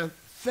he had to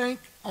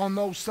think on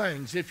those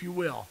things, if you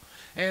will.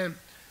 And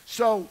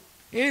so,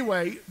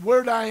 anyway,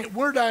 where'd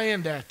I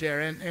end at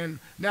there? And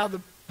now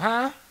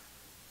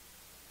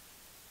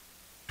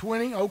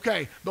 20?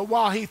 Okay. But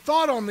while he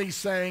thought on these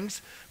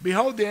things,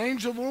 behold, the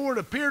angel of the Lord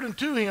appeared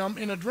unto him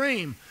in a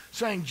dream,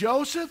 saying,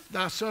 Joseph,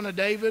 thy son of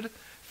David,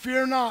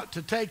 fear not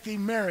to take thee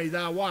Mary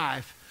thy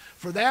wife,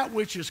 for that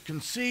which is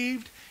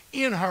conceived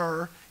in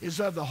her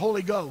is of the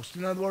Holy Ghost.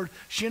 In other words,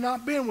 she had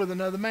not been with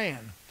another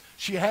man.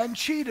 She hadn't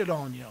cheated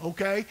on you,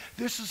 okay?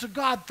 This is a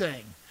God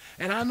thing.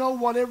 And I know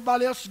what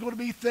everybody else is going to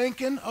be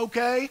thinking,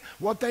 okay,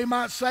 what they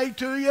might say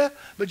to you,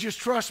 but just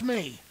trust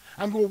me.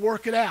 I'm going to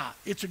work it out.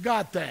 It's a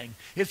God thing.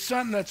 It's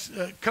something that's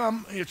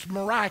it's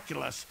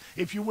miraculous,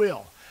 if you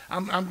will.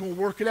 I'm going to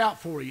work it out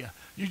for you.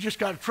 You just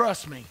got to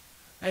trust me.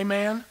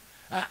 Amen?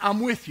 I'm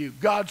with you.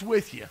 God's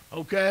with you,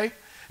 okay?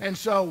 And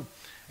so,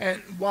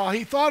 and while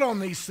he thought on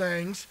these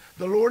things,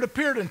 the Lord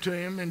appeared unto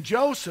him, and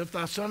Joseph,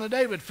 thy son of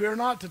David, fear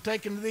not to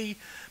take unto thee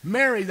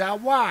Mary thy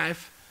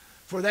wife,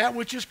 For that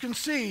which is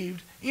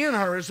conceived in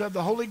her is of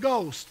the Holy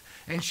Ghost.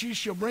 And she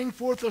shall bring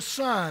forth a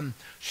son.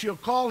 She'll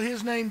call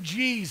his name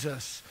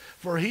Jesus,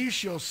 for he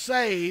shall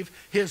save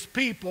his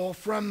people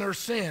from their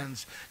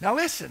sins. Now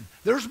listen,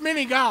 there's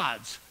many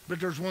gods,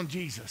 but there's one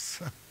Jesus.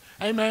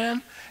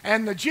 Amen.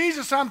 And the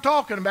Jesus I'm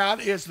talking about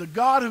is the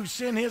God who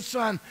sent his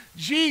son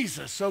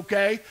Jesus,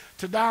 okay,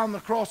 to die on the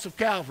cross of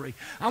Calvary.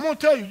 I'm going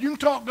to tell you, you can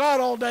talk God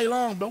all day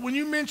long, but when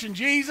you mention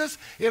Jesus,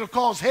 it'll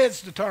cause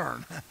heads to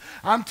turn.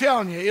 I'm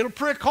telling you, it'll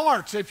prick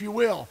hearts, if you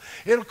will.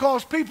 It'll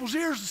cause people's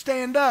ears to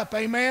stand up,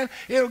 amen.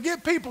 It'll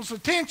get people's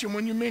attention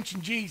when you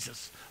mention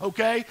Jesus,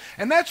 okay.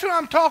 And that's what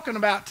I'm talking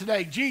about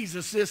today,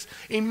 Jesus, this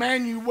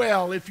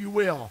Emmanuel, if you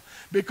will.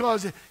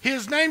 Because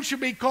his name shall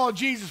be called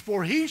Jesus,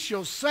 for he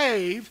shall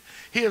save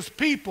his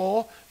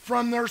people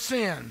from their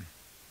sin.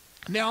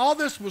 Now all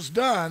this was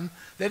done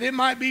that it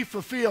might be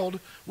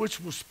fulfilled,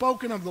 which was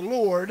spoken of the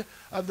Lord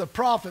of the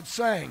prophet,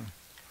 saying,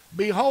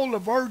 Behold, a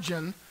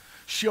virgin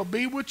shall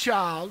be with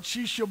child,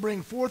 she shall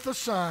bring forth a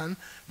son,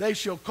 they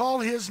shall call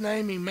his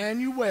name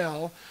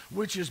Emmanuel,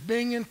 which is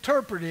being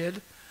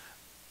interpreted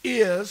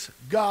is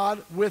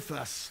God with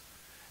us.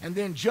 And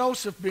then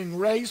Joseph, being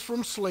raised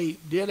from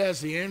sleep, did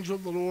as the angel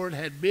of the Lord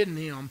had bidden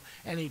him,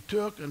 and he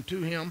took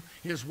unto him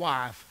his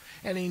wife.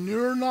 And he knew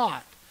her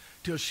not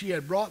till she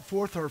had brought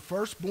forth her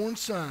firstborn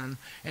son,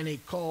 and he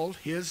called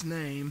his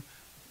name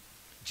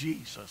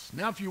Jesus.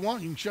 Now, if you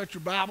want, you can shut your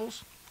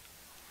Bibles.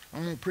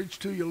 I'm going to preach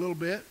to you a little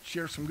bit,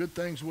 share some good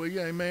things with you,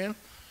 amen.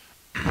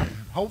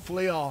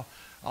 Hopefully I'll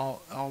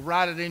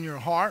write it in your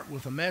heart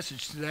with a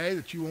message today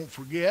that you won't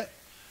forget.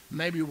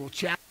 Maybe it will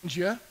challenge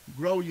you,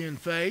 grow you in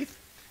faith,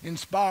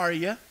 inspire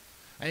you,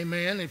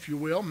 amen, if you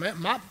will.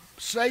 Might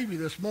save you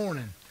this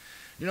morning.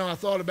 You know, I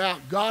thought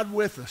about God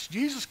with us.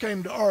 Jesus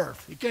came to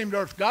earth. He came to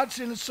earth. God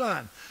sent his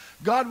son.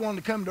 God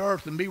wanted to come to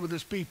earth and be with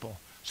his people.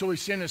 So he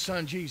sent his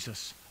son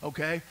Jesus,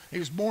 okay? He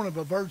was born of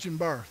a virgin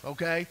birth,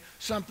 okay?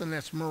 Something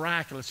that's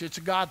miraculous. It's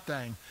a God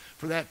thing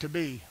for that to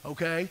be,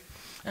 okay?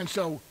 And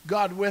so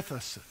God with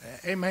us,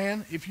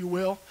 amen, if you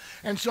will.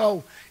 And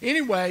so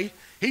anyway,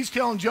 he's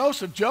telling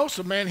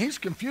Joseph, man, he's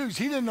confused.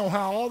 He didn't know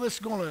how all this is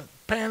going to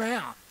pan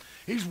out.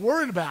 He's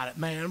worried about it,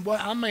 man. Well,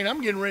 I mean,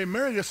 I'm getting ready to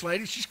marry this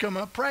lady. She's come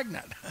up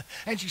pregnant.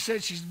 And she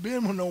said she's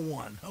been with no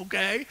one,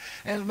 okay?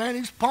 And, man,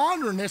 he's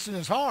pondering this in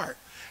his heart.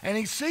 And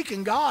he's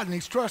seeking God, and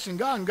he's trusting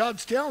God. And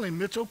God's telling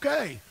him it's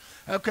okay,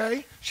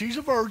 okay? She's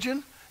a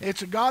virgin.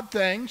 It's a God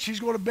thing. She's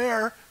going to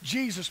bear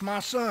Jesus,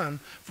 my son,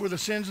 for the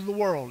sins of the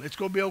world. It's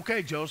going to be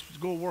okay, Joseph. It's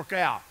going to work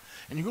out.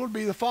 And you're going to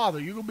be the father.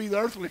 You're going to be the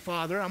earthly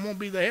father. I'm going to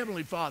be the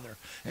heavenly father.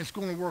 And it's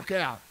going to work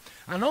out.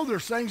 I know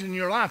there's things in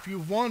your life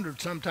you've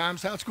wondered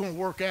sometimes how it's going to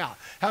work out,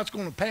 how it's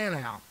going to pan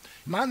out.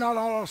 You might not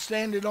all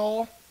stand it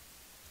all.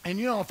 And,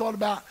 you know, I thought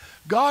about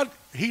God,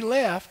 he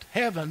left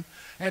heaven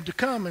and to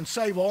come and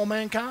save all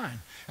mankind.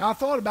 And I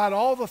thought about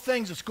all the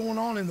things that's going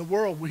on in the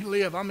world we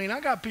live. I mean, I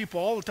got people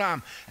all the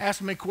time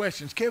asking me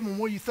questions. Kevin,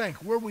 what do you think?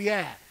 Where are we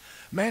at?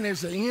 Man,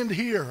 is the end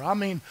here? I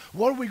mean,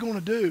 what are we going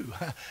to do?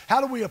 How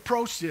do we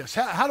approach this?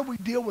 How do we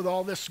deal with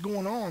all this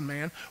going on,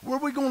 man? Where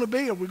are we going to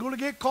be? Are we going to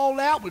get called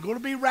out? We're going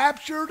to be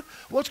raptured?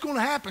 What's going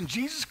to happen?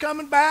 Jesus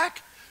coming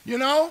back? You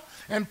know?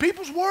 And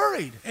people's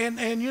worried. And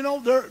you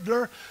know,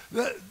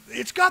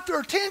 it's got their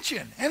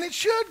attention. And it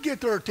should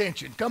get their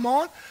attention. Come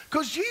on.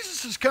 Because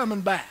Jesus is coming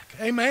back.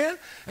 Amen?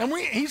 And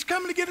he's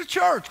coming to get a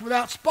church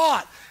without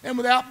spot and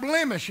without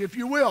blemish, if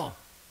you will.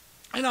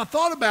 And I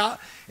thought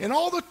about in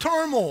all the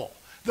turmoil,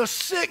 the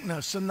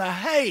sickness and the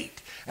hate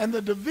and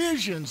the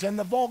divisions and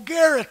the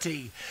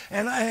vulgarity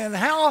and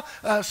how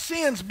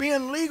sin's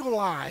being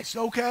legalized,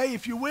 okay,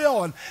 if you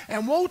will.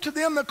 And woe to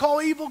them that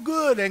call evil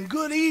good and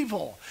good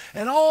evil.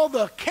 And all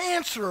the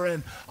cancer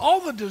and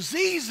all the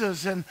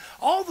diseases and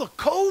all the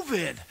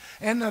COVID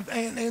and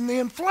the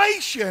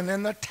inflation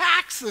and the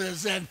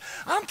taxes. And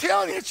I'm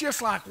telling you, it's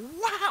just like,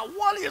 wow,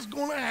 what is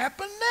going to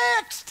happen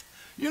next?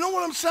 You know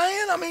what I'm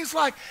saying? I mean, it's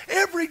like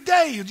every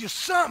day you just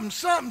something.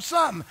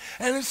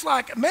 And it's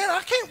like, man,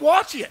 I can't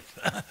watch it.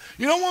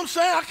 You know what I'm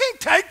saying? I can't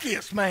take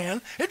this,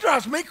 man. It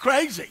drives me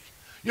crazy.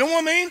 You know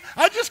what I mean?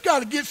 I just got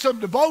to get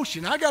some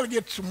devotion. I got to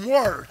get some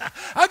word.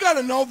 I got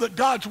to know that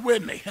God's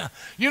with me.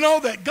 You know,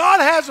 that God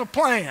has a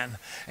plan,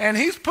 and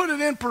he's put it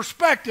in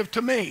perspective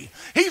to me.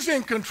 He's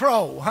in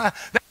control. There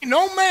ain't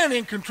no man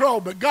in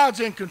control, but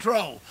God's in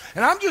control.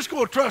 And I'm just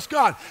going to trust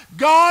God.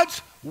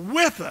 God's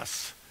with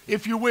us,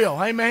 if you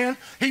will, amen?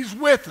 He's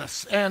with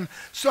us. And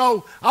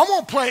so I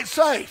won't play it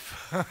safe.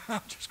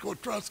 I'm just going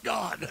to trust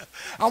God.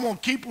 I'm going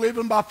to keep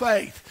living by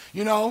faith.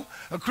 You know,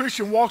 a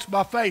Christian walks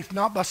by faith,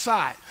 not by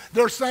sight.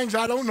 There's things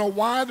I don't know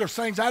why. There's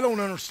things I don't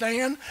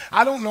understand.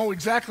 I don't know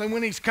exactly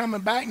when he's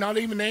coming back, not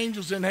even the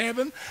angels in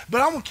heaven.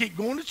 But I'm going to keep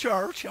going to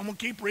church. I'm going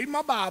to keep reading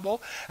my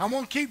Bible. I'm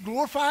going to keep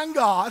glorifying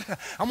God.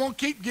 I'm going to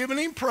keep giving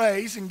him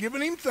praise and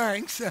giving him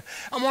thanks.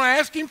 I'm going to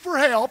ask him for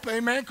help,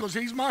 amen, because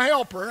he's my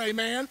helper,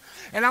 amen.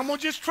 And I'm going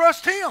to just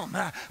trust him.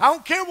 I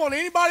don't care what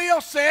anybody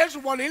else says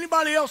or what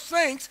anybody else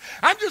thinks.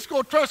 I'm just going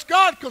going to trust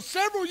God because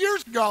several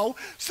years ago,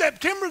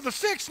 September the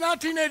 6th,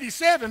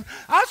 1987,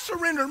 I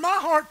surrendered my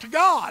heart to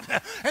God.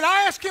 And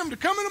I asked him to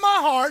come into my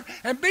heart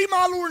and be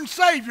my Lord and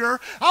Savior.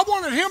 I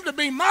wanted him to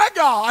be my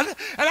God, and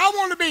I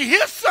wanted to be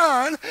his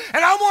son,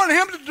 and I wanted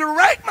him to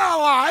direct my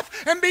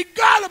life and be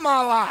God of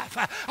my life.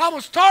 I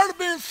was tired of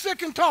being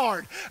sick and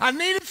tired. I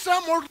needed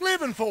something worth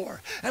living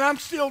for, and I'm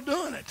still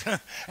doing it.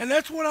 And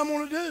that's what I'm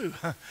going to do.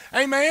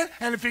 Amen?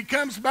 And if he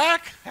comes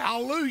back,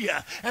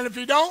 hallelujah. And if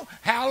he don't,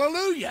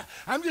 hallelujah.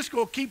 I'm just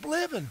going to keep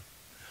living.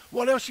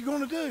 What else you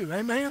going to do?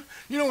 Amen?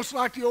 You know, it's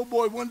like the old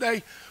boy. One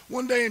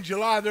day in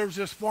July, there was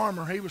this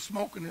farmer. He was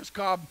smoking his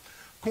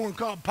corn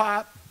cob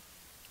pipe.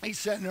 He's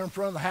sitting there in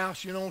front of the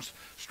house. You know,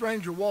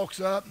 stranger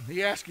walks up.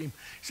 He asked him,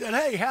 he said,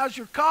 hey, how's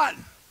your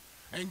cotton?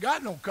 Ain't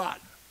got no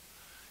cotton.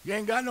 You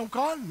ain't got no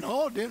cotton?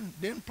 No,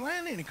 didn't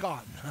plant any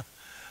cotton.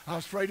 I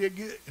was afraid he'd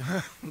get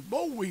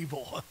boll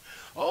weevil.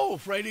 Oh,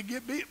 afraid he'd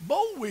get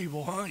boll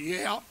weevil, huh?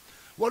 Yeah.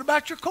 What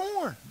about your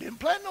corn? Didn't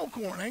plant no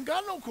corn. Ain't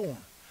got no corn.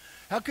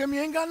 How come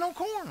you ain't got no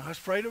corn? I was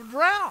afraid of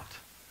drought.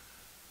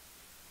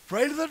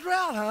 Afraid of the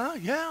drought, huh?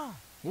 Yeah.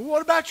 Well,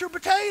 what about your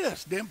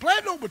potatoes? Didn't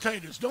plant no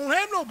potatoes. Don't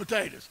have no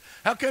potatoes.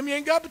 How come you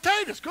ain't got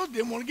potatoes? Because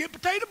didn't want to get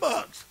potato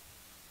bugs.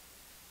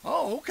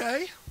 Oh,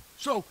 okay.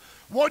 So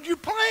what'd you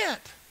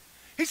plant?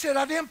 He said,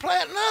 I didn't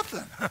plant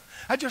nothing.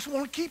 I just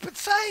want to keep it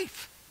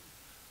safe.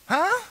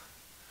 Huh?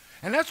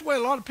 And that's the way a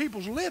lot of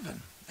people's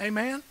living.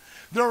 Amen?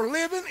 They're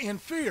living in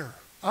fear.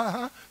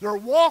 They're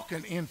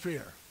walking in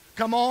fear.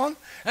 Come on.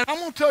 And I'm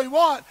going to tell you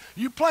what,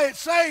 you play it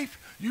safe,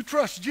 you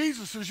trust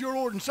Jesus as your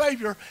Lord and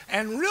Savior,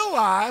 and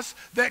realize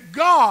that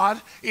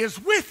God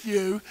is with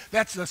you.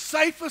 That's the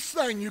safest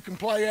thing you can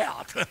play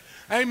out.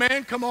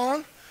 Amen. Come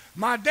on.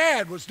 My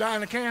dad was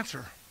dying of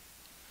cancer.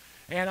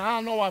 And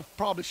I know I've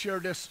probably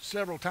shared this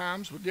several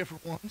times with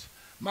different ones.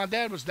 My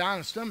dad was dying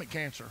of stomach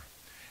cancer.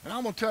 And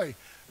I'm going to tell you,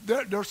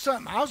 there's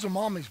something. I was a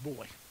mommy's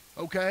boy,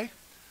 okay?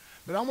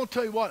 But I'm going to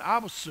tell you what, I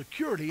was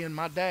security in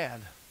my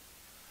dad.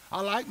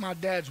 I like my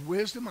dad's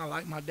wisdom. I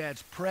like my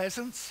dad's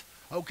presence,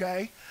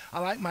 okay? I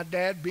like my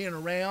dad being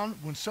around.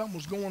 When something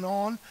was going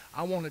on,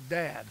 I wanted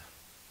dad.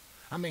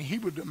 I mean, he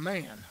was the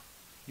man.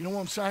 You know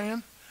what I'm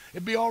saying?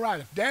 It'd be all right.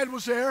 If dad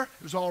was there,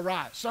 it was all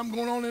right. Something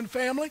going on in the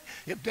family,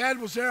 if dad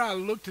was there, I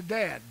looked to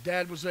dad.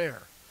 Dad was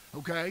there,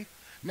 okay?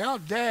 Now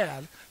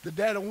the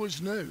dad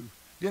always knew.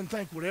 Didn't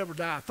think would ever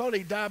die. Thought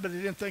he'd die, but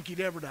he didn't think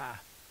he'd ever die.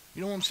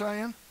 You know what I'm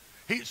saying?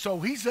 So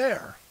he's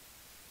there.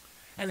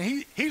 And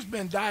he's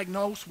been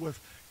diagnosed with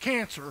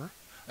cancer,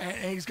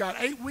 and he's got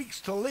 8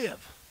 weeks to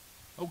live,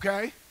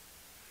 okay?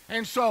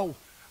 And so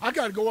I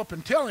got to go up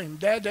and tell him,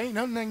 Dad, there ain't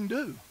nothing they can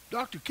do.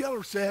 Dr.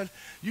 Keller said,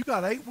 you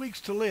got 8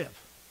 weeks to live,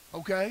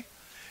 okay?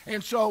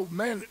 And so,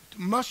 man,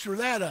 muster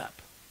that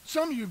up.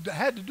 Some of you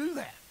had to do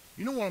that.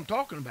 You know what I'm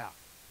talking about.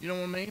 You know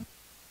what I mean?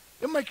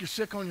 It'll make you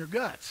sick on your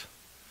guts.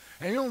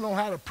 And you don't know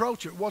how to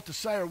approach it, what to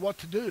say or what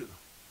to do,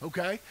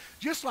 okay?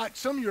 Just like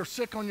some of you are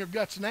sick on your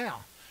guts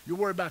now. You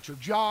worry about your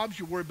jobs,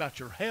 you worry about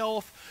your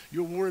health,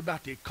 you worry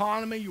about the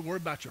economy, you worry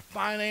about your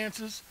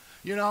finances,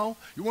 you know.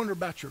 You wonder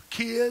about your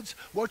kids,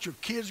 what your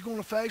kids are going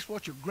to face,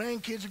 what your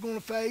grandkids are going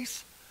to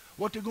face,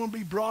 what they're going to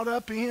be brought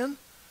up in,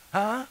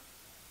 huh?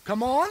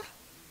 Come on,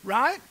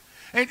 right?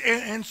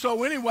 And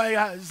so anyway,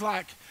 it's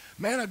like,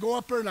 man, I go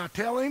up there and I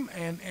tell him,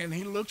 and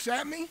he looks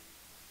at me,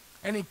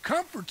 and he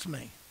comforts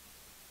me.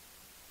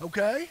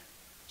 Okay?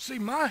 See,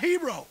 my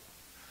hero,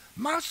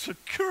 my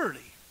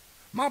security,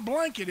 my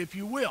blanket, if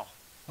you will,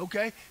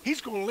 okay?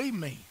 He's going to leave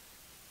me.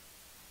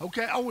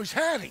 Okay? I always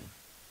had him.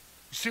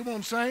 You see what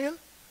I'm saying?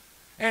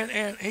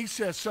 And he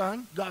says,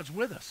 son, God's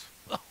with us.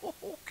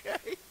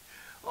 Okay.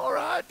 All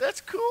right,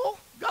 that's cool.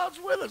 God's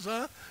with us,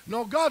 huh?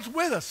 No, God's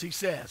with us, he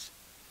says.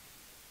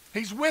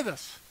 He's with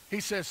us.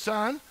 He says,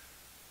 son,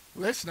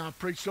 listen, I've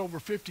preached over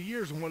 50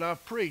 years, and what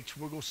I've preached,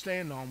 we're going to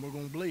stand on, we're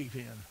going to believe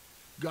in.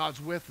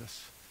 God's with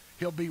us.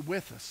 He'll be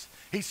with us.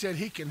 He said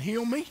he can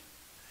heal me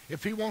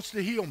if he wants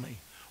to heal me,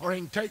 or he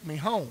can take me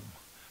home,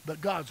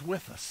 but God's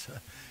with us.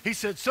 He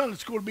said, son,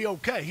 it's going to be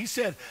okay. He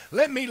said,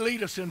 let me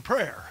lead us in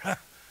prayer.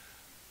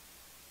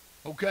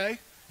 Okay?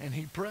 And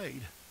he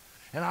prayed,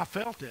 and I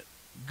felt it.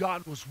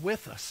 God was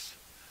with us.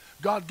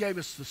 God gave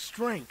us the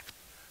strength.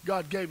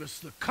 God gave us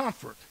the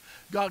comfort.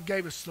 God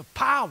gave us the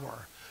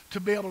power to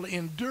be able to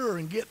endure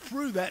and get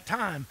through that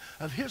time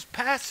of his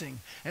passing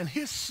and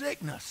his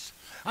sickness.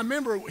 I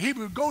remember he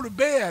would go to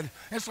bed,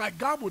 and it's like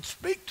God would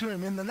speak to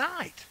him in the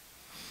night.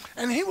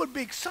 And he would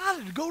be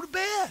excited to go to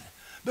bed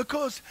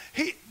because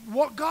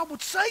what God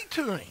would say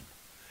to him.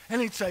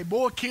 And he'd say,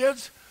 boy,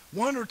 kids,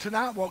 wonder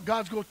tonight what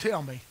God's going to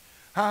tell me,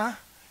 huh,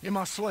 in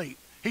my sleep.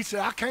 He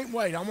said, I can't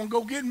wait. I'm going to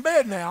go get in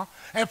bed now.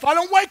 And if I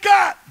don't wake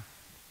up,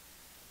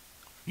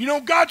 you know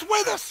God's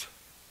with us.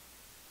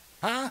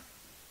 Huh?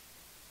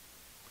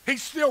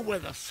 He's still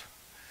with us.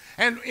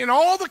 And in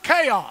all the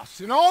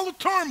chaos, in all the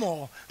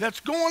turmoil that's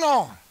going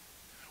on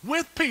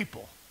with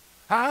people,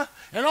 huh,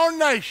 in our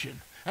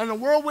nation and the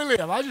world we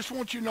live, I just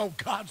want you to know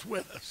God's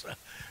with us.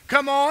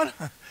 Come on.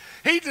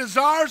 He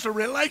desires a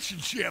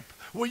relationship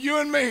Well, you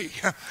and me.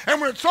 And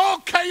when it's all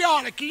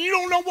chaotic and you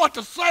don't know what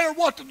to say or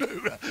what to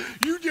do,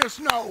 you just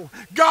know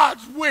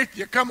God's with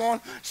you. Come on.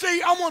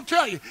 See, I want to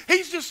tell you,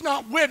 he's just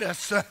not with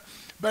us,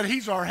 but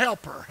he's our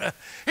helper.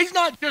 He's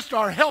not just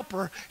our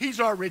helper, he's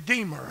our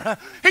redeemer.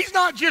 He's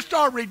not just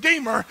our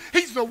redeemer,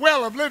 he's the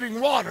well of living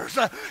waters.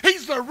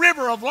 He's the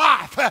river of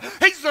life.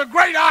 He's the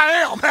great I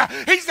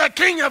am. He's the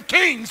King of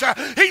kings.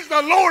 He's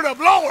the Lord of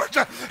lords.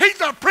 He's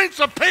the Prince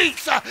of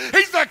peace.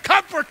 He's the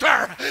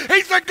comforter.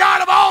 He's the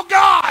God of all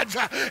gods.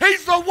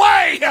 He's the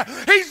way.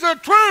 He's the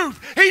truth.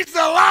 He's the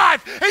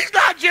life. He's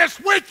not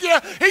just with you,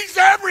 he's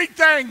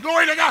everything.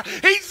 Glory to God.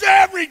 He's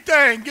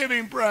everything. Give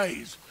him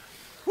praise.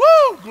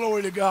 Woo!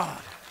 Glory to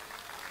God.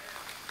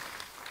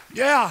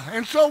 Yeah,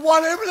 and so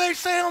whatever they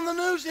say on the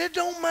news, it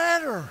don't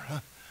matter.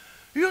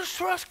 You just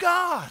trust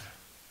God.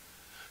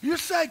 You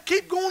say,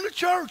 keep going to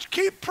church,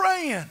 keep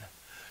praying.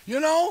 You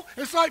know,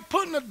 it's like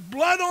putting the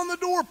blood on the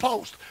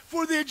doorpost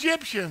for the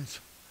Egyptians.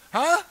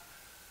 Huh?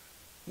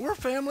 We're a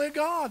family of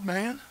God,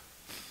 man.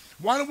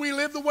 Why do we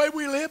live the way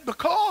we live?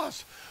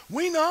 Because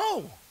we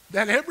know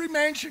that every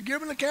man should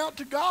give an account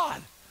to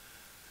God.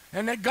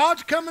 And that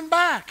God's coming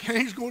back, and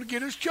he's going to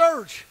get his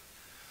church.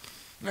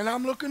 And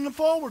I'm looking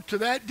forward to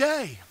that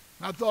day.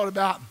 I thought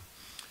about,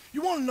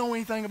 you want to know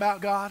anything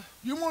about God?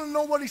 You want to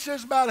know what he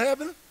says about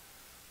heaven?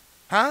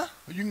 Huh?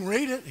 You can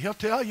read it. He'll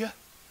tell you.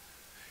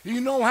 You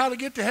know how to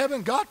get to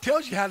heaven? God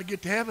tells you how to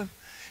get to heaven.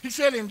 He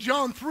said in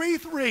John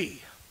 3:3,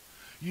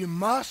 you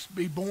must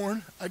be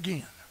born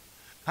again.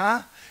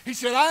 Huh? He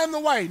said, I am the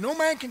way. No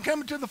man can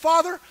come to the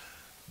Father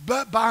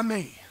but by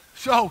me.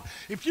 So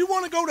if you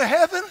want to go to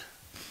heaven,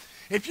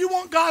 if you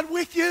want God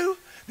with you,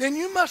 then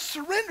you must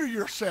surrender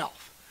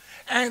yourself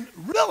and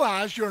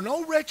realize you're an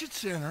old wretched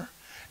sinner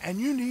and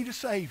you need a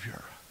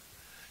Savior.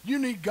 You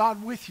need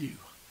God with you.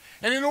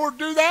 And in order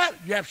to do that,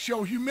 you have to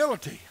show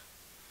humility.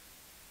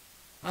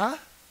 Huh?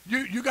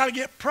 You got to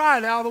get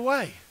pride out of the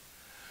way.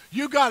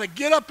 You got to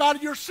get up out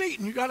of your seat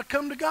and you got to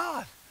come to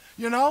God.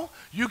 You know,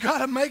 you got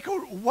to make a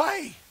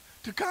way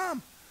to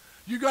come.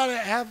 You got to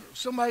have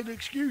somebody to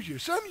excuse you.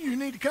 Some of you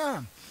need to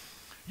come.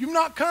 You've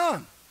not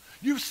come.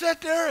 You've sat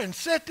there and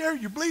sat there.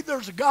 You believe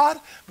there's a God,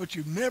 but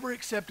you've never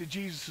accepted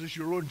Jesus as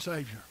your Lord and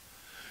Savior.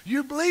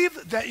 You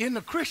believe that in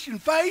the Christian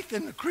faith,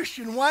 in the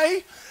Christian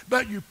way,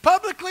 but you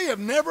publicly have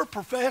never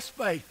professed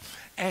faith.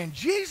 And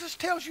Jesus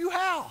tells you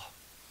how,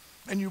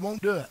 and you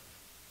won't do it.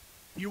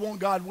 You want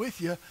God with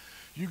you,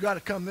 you got to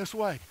come this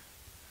way.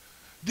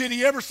 Did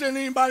he ever send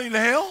anybody to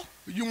hell?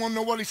 You want to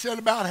know what he said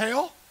about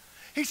hell?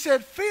 He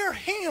said, fear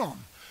him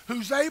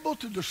who's able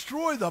to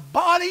destroy the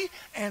body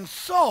and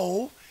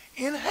soul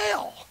in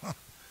hell.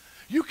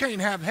 You can't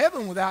have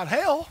heaven without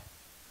hell,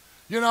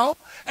 you know.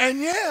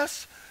 And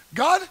yes,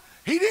 God,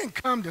 he didn't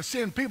come to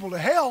send people to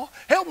hell.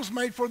 Hell was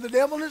made for the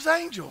devil and his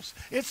angels.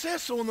 It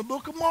says so in the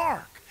book of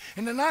Mark,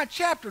 in the 9th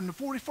chapter, in the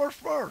 41st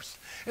verse.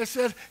 It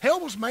says hell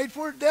was made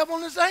for the devil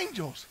and his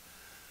angels.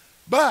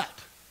 But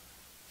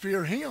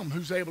fear him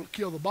who's able to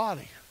kill the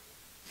body.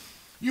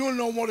 You want to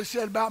know what he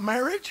said about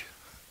marriage?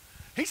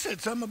 He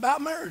said something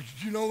about marriage.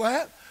 Did you know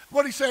that?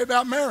 What did he say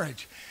about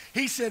marriage?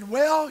 He said,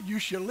 well, you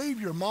shall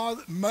leave your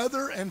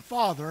mother and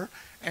father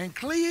and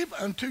cleave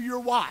unto your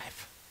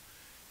wife,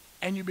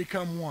 and you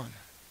become one.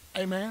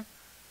 Amen?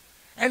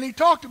 And he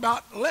talked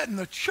about letting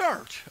the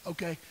church,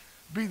 okay,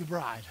 be the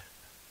bride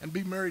and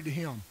be married to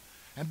him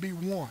and be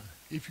one,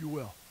 if you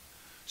will.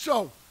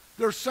 So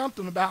there's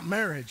something about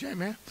marriage,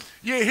 amen?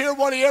 You hear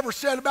what he ever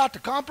said about the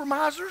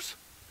compromisers?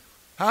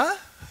 Huh?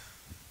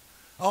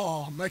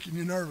 Oh, I'm making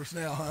you nervous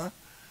now, huh?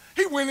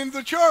 He went into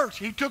the church.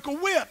 He took a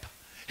whip.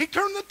 He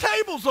turned the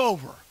tables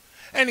over,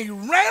 and he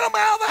ran them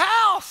out of the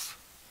house.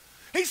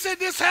 He said,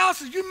 this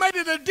house, you made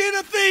it a den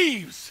of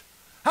thieves.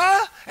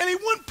 Huh? And he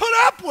wouldn't put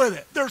up with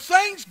it. There's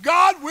things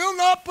God will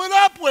not put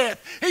up with.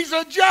 He's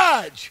a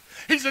judge.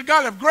 He's a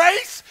God of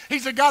grace.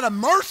 He's a God of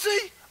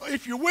mercy,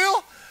 if you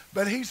will,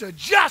 but he's a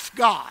just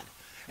God.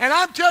 And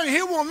I'm telling you,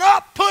 he will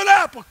not put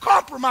up with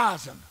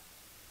compromising.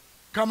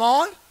 Come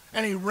on.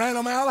 And he ran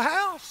them out of the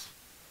house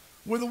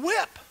with a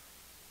whip.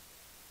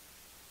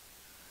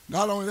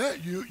 Not only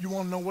that, you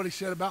want to know what he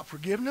said about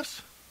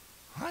forgiveness?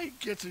 He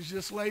gets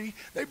this lady.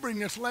 They bring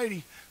this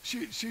lady.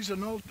 She's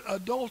an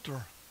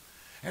adulterer.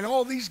 And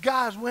all these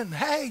guys went,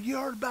 hey, you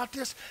heard about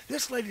this?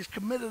 This lady's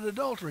committed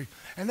adultery.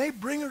 And they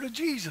bring her to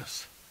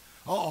Jesus.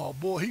 Oh,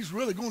 boy, he's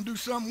really going to do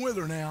something with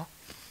her now.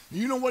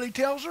 You know what he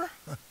tells her?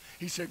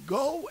 He said,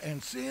 go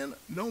and sin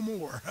no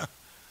more.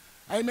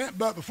 Amen.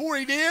 But before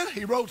he did,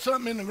 he wrote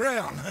something in the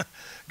ground.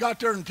 Got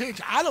their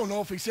attention. I don't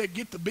know if he said,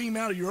 get the beam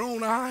out of your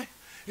own eye,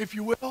 if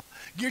you will.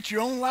 Get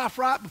your own life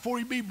right before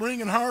you be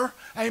bringing her.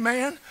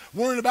 Amen.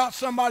 Worrying about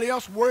somebody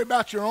else, worry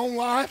about your own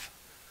life.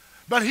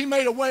 But he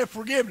made a way of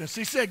forgiveness.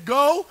 He said,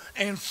 go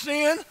and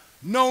sin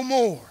no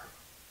more.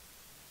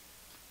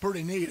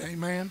 Pretty neat,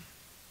 amen.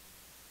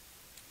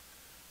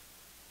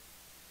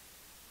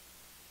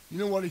 You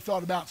know what he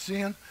thought about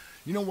sin?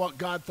 You know what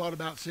God thought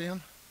about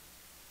sin?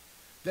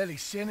 That he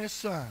sent his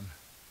son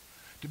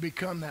to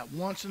become that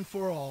once and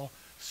for all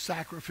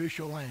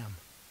sacrificial lamb.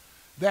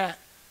 That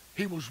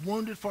He was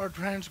wounded for our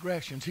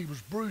transgressions. He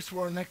was bruised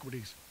for our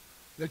iniquities.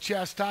 The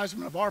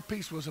chastisement of our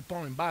peace was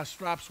upon him. By his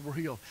stripes we're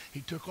healed.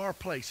 He took our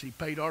place. He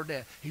paid our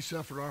debt. He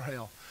suffered our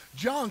hell.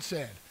 John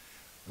said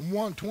in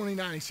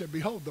 1:29, he said,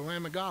 behold, the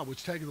Lamb of God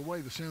which taketh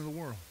away the sin of the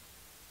world.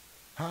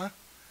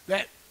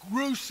 That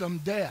gruesome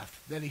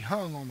death that he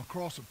hung on the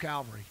cross of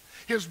Calvary.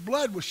 His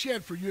blood was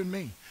shed for you and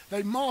me.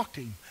 They mocked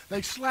him.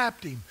 They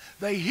slapped him.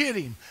 They hit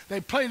him. They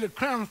planted a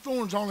crown of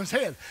thorns on his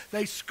head.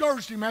 They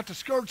scourged him at the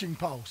scourging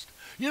post.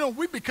 You know,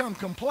 we become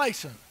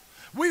complacent.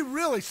 We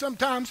really,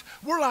 sometimes,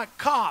 we're like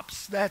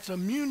cops that's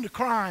immune to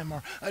crime,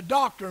 or a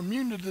doctor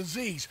immune to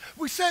disease.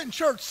 We sit in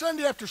church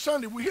Sunday after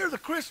Sunday. We hear the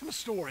Christmas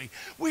story.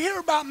 We hear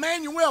about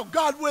Emmanuel,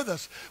 God with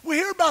us. We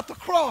hear about the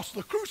cross,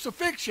 the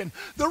crucifixion,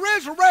 the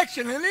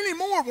resurrection, and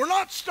anymore we're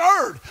not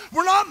stirred.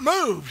 We're not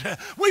moved.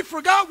 We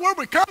forgot where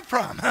we come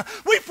from.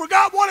 We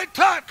forgot what it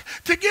took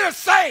to get us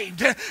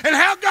saved, and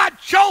how God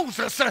chose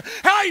us, and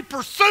how he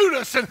pursued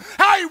us, and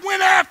how he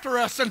went after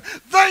us, and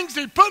things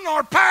he put in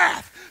our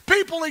path.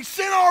 People he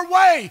sent our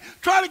way,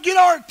 try to get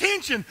our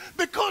attention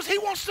because he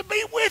wants to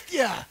be with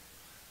you.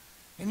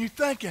 And you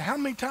think, how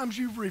many times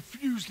you've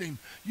refused him?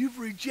 You've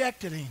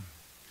rejected him.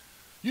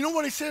 You know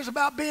what he says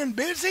about being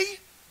busy?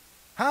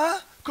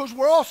 Because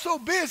we're all so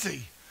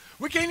busy.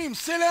 We can't even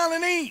sit down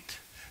and eat.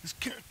 It's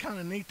kind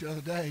of neat the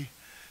other day,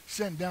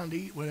 sitting down to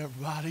eat with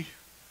everybody.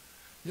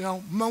 You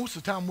know, most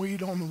of the time we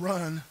eat on the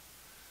run.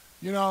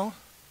 You know,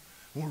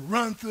 we'll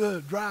run through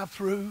the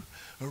drive-through,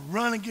 or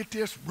run and get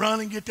this, run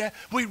and get that.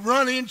 We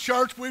run in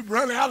church, we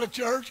run out of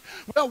church.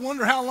 Well,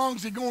 wonder how long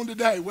is he going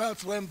today? Well,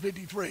 it's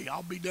 11:53.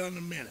 I'll be done in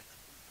a minute.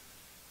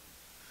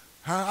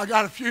 I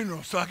got a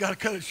funeral, so I got to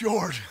cut it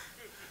short.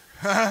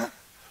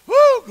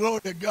 Woo,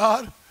 glory to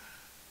God.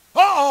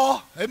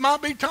 Uh-oh, it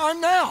might be time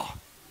now.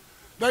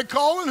 They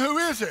calling, who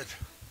is it?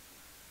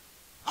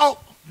 Oh,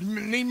 you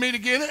need me to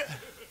get it?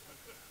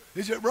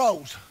 Is it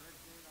Rose?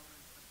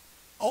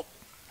 Oh,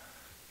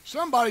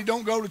 somebody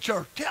don't go to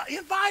church.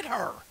 Invite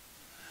her.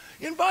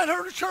 Invite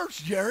her to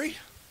church, Jerry.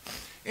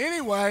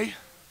 Anyway,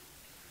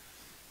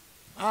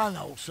 I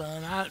know,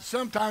 son.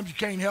 Sometimes you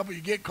can't help it.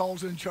 You get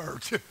calls in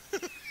church.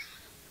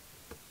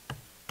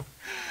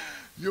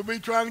 You'll be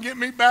trying to get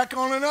me back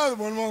on another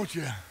one, won't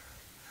you?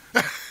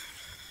 It's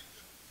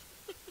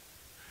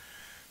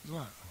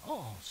like,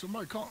 oh,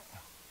 somebody call.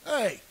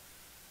 Hey.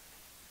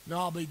 No,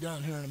 I'll be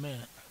done here in a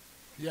minute.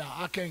 Yeah,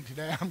 I can't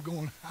today. I'm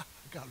going. I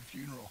got a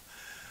funeral.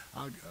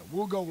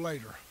 We'll go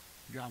later.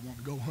 God want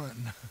to go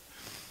hunting.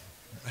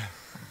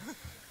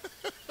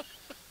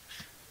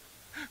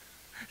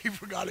 He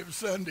forgot it was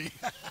Sunday.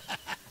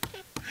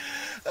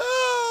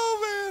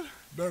 Oh, man.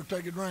 Better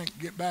take a drink,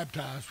 get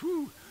baptized.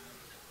 Woo.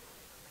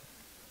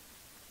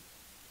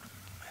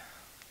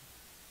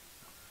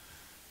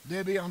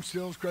 Debbie, I'm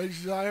still as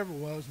crazy as I ever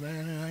was,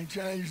 man. It ain't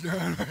changed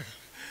none.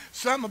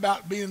 Something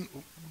about being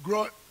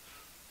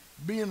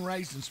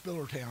raised in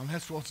Spillertown.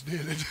 That's what's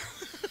did it.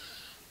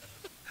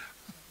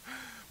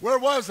 Where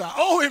was I?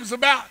 Oh, it was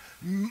about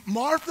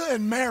Martha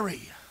and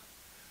Mary.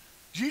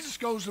 Jesus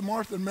goes to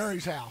Martha and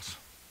Mary's house,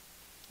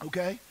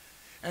 okay?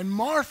 And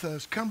Martha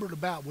is cumbered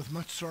about with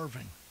much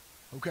serving,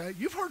 okay?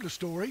 You've heard the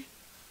story,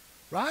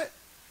 right?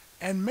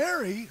 And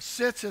Mary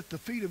sits at the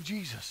feet of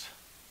Jesus.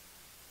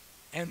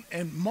 And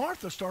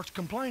Martha starts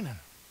complaining.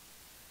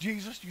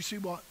 Jesus, you see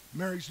what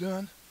Mary's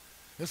done?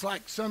 It's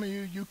like some of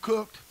you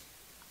cooked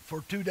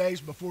for 2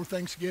 days before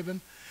Thanksgiving,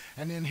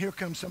 and then here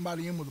comes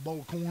somebody in with a bowl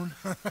of corn.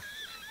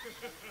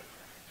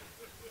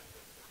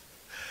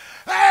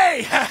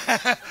 Hey!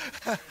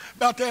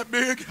 About that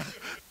big.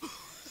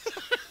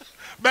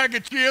 Bag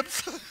of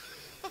chips.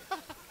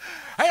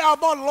 Hey, I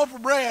bought a loaf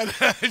of bread.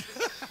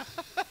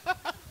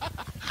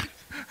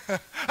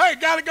 Hey,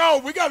 gotta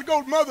go. We gotta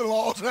go to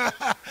mother-in-law's.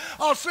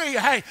 I'll see you.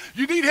 Hey,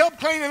 you need help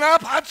cleaning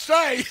up? I'd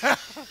say.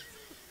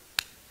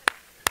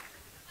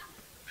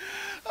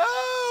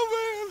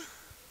 Oh,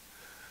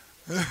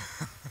 man.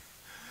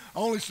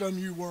 Only some of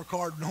you work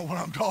hard to know what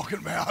I'm talking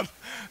about.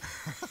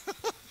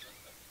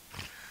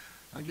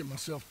 I get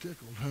myself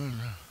tickled.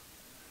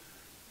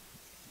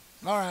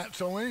 All right,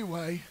 so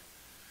anyway,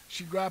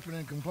 she griping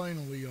and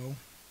complaining, Leo.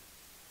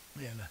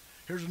 And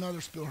here's another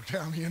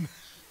Spillertownian.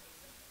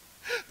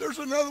 There's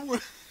another one.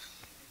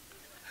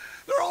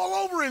 They're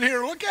all over in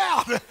here. Look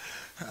out.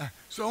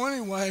 So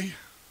anyway,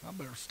 I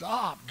better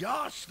stop.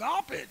 Gosh,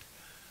 stop it.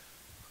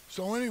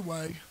 So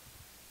anyway,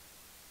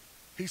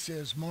 he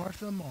says,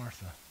 Martha,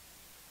 Martha.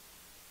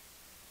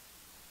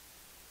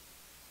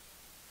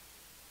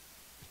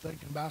 You're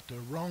thinking about the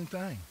wrong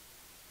thing.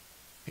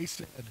 He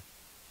said,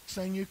 best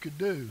thing you could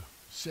do,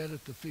 sit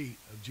at the feet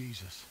of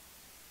Jesus.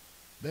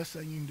 Best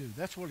thing you can do.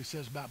 That's what he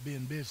says about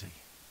being busy.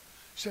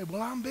 You say,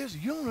 well, I'm busy.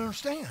 You don't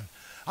understand.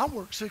 I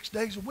work 6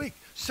 days a week.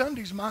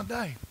 Sunday's my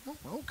day. Oh,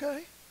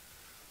 okay.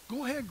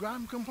 Go ahead, gripe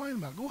and complain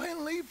about it. Go ahead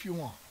and leave if you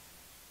want.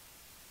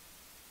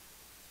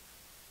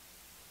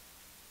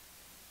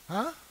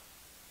 Huh?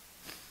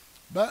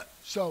 But,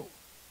 so,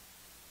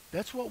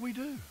 that's what we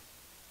do.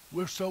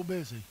 We're so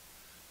busy.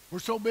 We're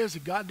so busy.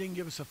 God didn't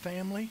give us a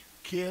family,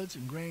 kids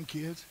and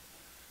grandkids,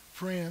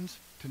 friends,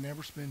 to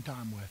never spend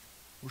time with.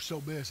 We're so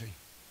busy.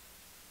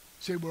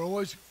 See, we're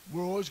always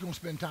going to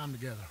spend time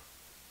together.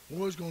 We're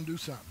always going to do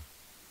something.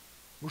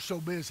 We're so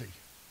busy.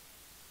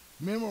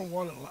 Remember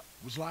what it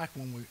was like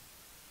when we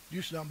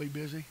used to not be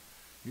busy?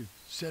 You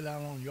sit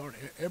out on the yard.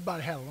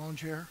 Everybody had a lawn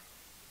chair.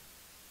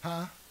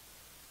 Huh?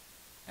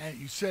 And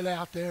you sit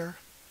out there.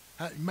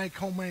 You make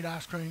homemade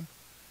ice cream.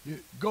 You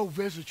go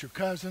visit your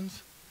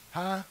cousins.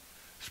 Huh?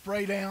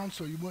 Spray down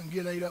so you wouldn't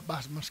get ate up by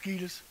some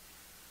mosquitoes.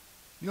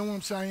 You know what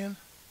I'm saying?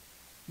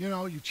 You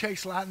know, you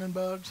chase lightning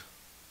bugs.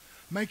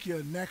 Make you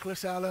a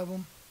necklace out of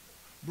them.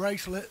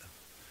 Bracelet.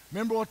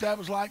 Remember what that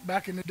was like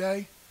back in the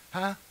day?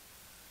 Huh?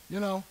 You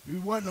know,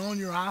 you wasn't on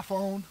your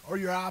iPhone or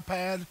your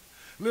iPad.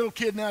 Little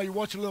kid now, you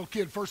watch a little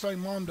kid, first thing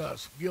mom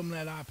does, give them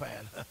that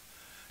iPad.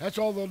 That's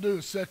all they'll do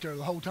is sit there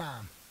the whole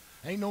time.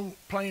 Ain't no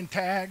playing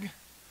tag,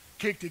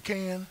 kick the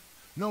can,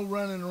 no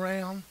running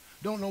around,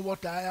 don't know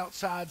what the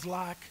outside's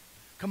like.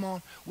 Come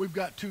on, we've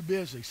got too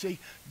busy. See,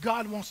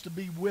 God wants to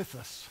be with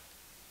us.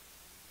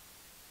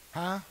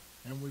 Huh?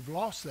 And we've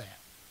lost that.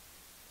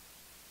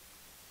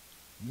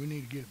 We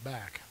need to get it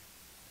back.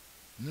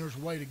 And there's a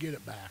way to get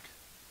it back.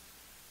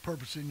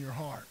 Purpose in your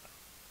heart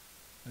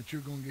that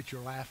you're going to get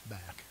your laugh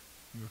back,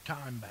 your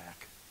time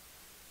back,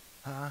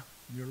 huh?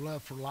 Your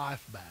love for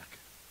life back,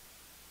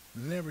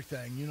 and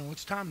everything. You know,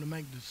 it's time to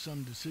make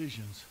some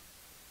decisions.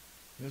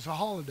 It's a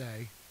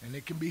holiday, and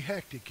it can be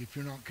hectic if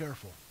you're not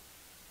careful.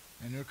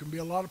 And there can be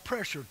a lot of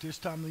pressure at this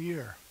time of the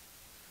year.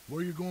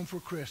 Where you're going for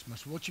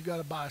Christmas, what you got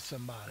to buy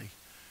somebody,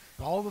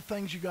 all the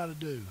things you got to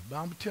do. But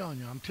I'm telling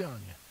you,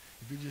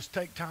 if you just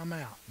take time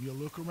out, you'll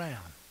look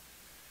around,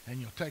 and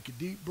you'll take a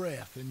deep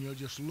breath, and you'll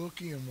just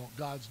look in what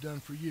God's done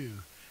for you,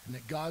 and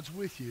that God's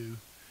with you,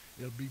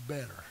 it'll be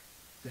better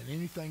than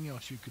anything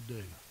else you could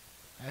do.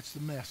 That's the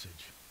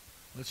message.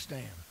 Let's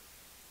stand.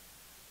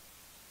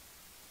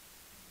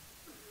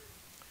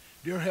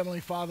 Dear Heavenly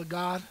Father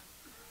God,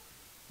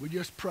 we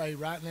just pray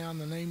right now in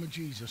the name of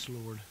Jesus,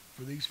 Lord,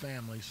 for these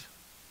families.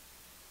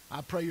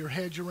 I pray your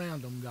hedge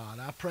around them, God.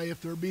 I pray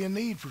if there be a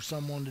need for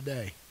someone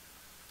today,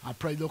 I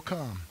pray they'll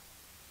come.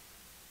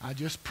 I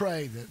just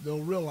pray that they'll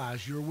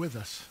realize you're with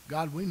us.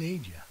 God, we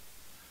need you.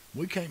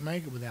 We can't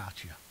make it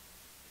without you.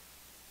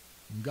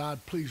 And God,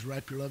 please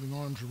wrap your loving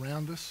arms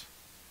around us.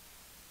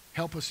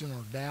 Help us in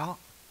our doubt.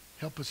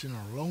 Help us in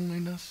our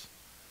loneliness.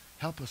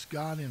 Help us,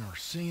 God, in our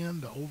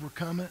sin to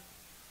overcome it.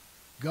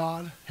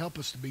 God, help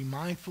us to be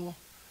mindful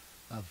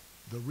of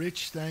the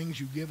rich things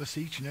you give us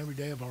each and every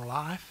day of our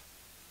life.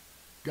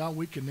 God,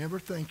 we can never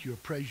thank you or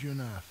praise you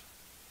enough.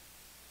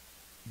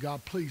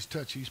 God, please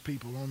touch these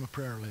people on the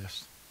prayer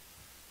list.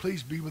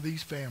 Please be with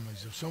these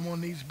families. If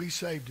someone needs to be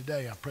saved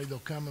today, I pray they'll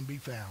come and be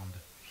found.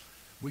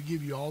 We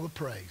give you all the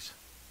praise.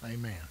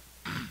 Amen.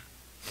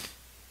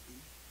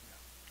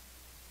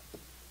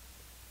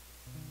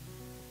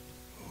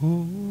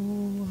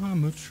 Oh,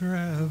 I'm a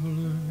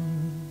traveler,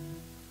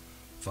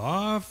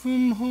 far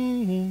from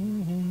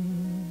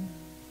home.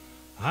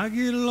 I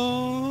get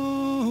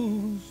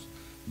lost,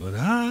 but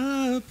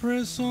I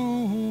press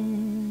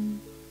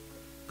on,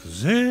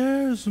 'cause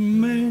there's a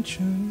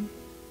mansion,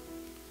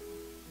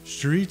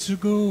 streets of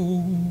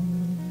gold,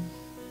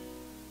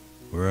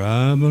 where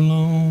I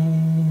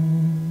belong.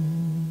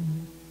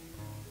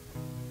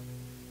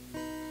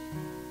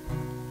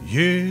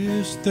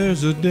 Yes,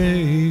 there's a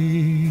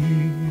day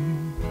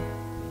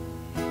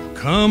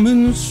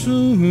coming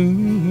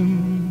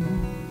soon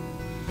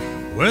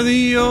where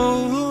the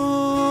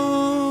old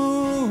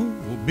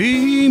will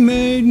be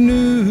made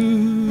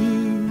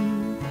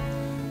new.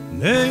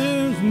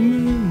 There's a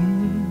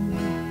moon,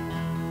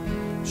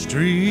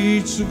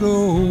 streets of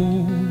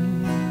gold,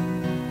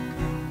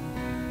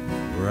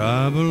 where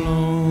I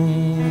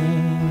belong.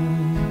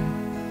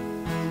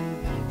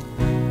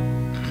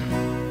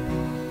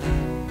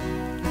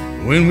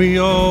 When we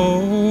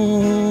all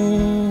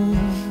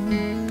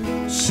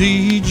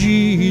see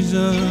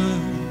Jesus,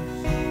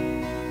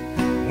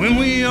 when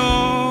we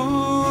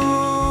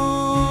all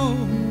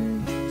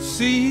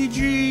see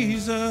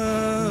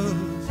Jesus,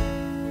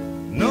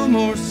 no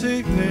more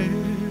sickness,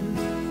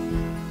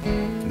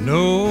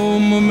 no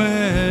more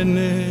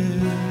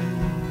madness,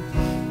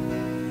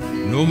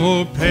 no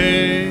more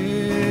pain.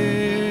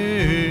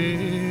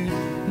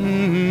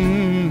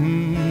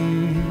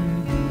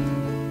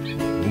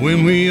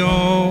 When we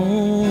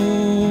all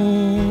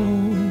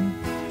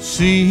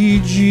see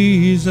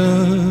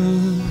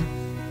Jesus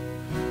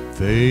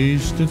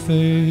face to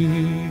face.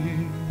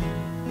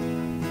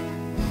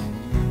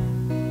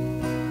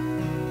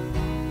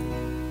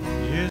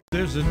 Yes,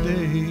 there's a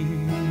day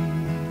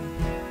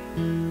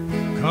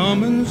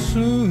coming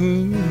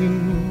soon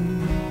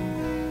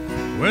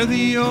where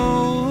the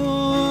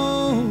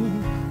old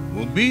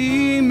will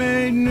be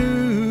made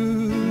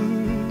new,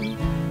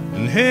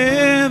 and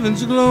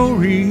heaven's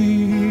glory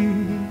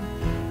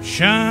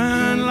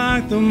shine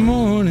like the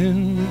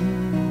morning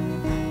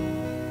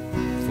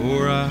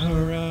for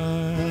our eyes.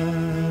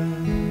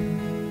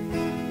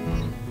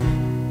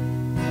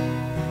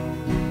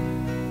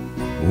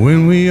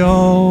 When we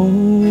all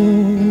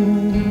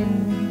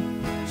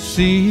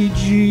see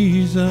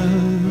Jesus,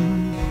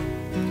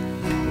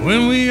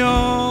 when we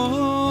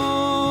all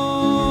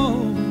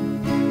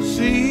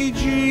see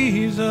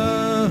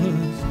Jesus,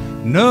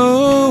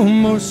 no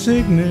more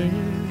sickness,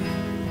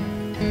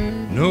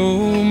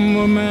 no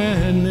more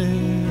madness,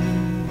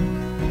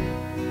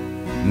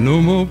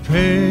 no more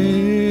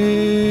pain.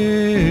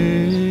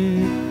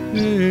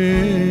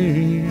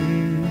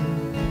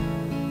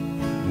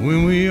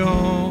 When we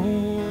all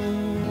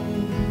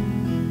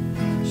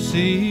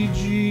see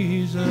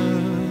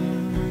Jesus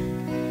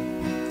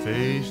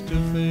face to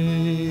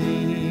face.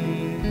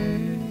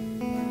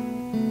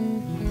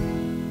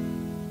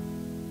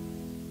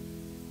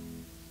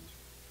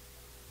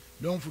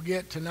 Don't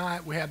forget,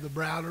 tonight we have the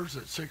Browders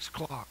at 6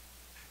 o'clock.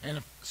 And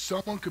if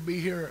someone could be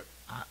here,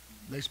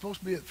 they're supposed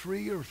to be at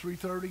 3 or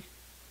 3:30.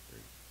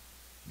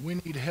 We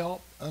need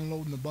help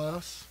unloading the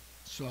bus.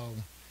 So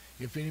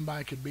if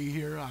anybody could be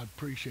here, I'd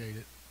appreciate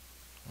it.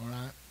 All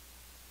right?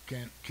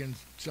 Can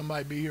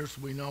somebody be here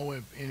so we know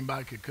if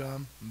anybody could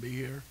come and be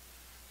here?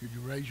 Could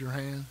you raise your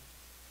hand?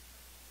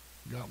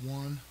 Got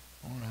one?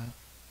 All right.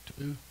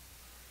 Two?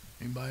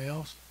 Anybody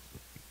else?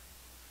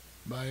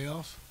 Anybody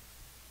else?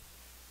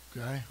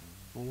 Okay.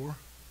 4? All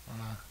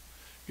right.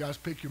 You guys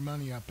pick your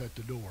money up at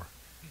the door.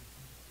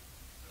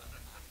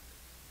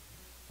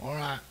 All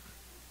right.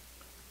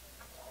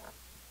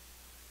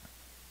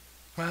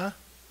 Huh?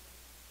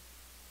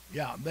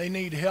 Yeah, they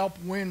need help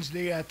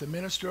Wednesday at the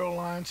Ministerial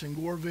Alliance in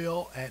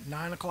Goreville at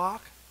 9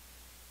 o'clock.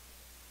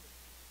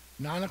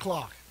 9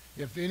 o'clock.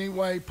 If any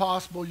way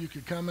possible you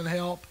could come and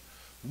help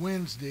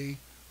Wednesday,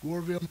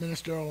 Goreville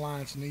Ministerial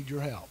Alliance need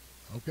your help.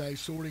 Okay,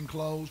 sorting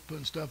clothes,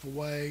 putting stuff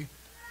away.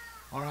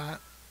 All right.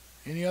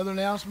 Any other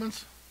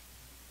announcements?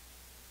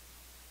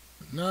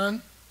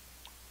 None?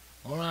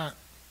 All right.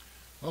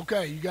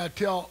 Okay, you got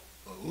to tell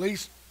at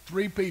least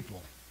 3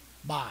 people.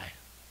 Bye.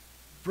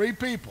 3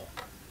 people.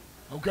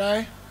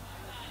 Okay?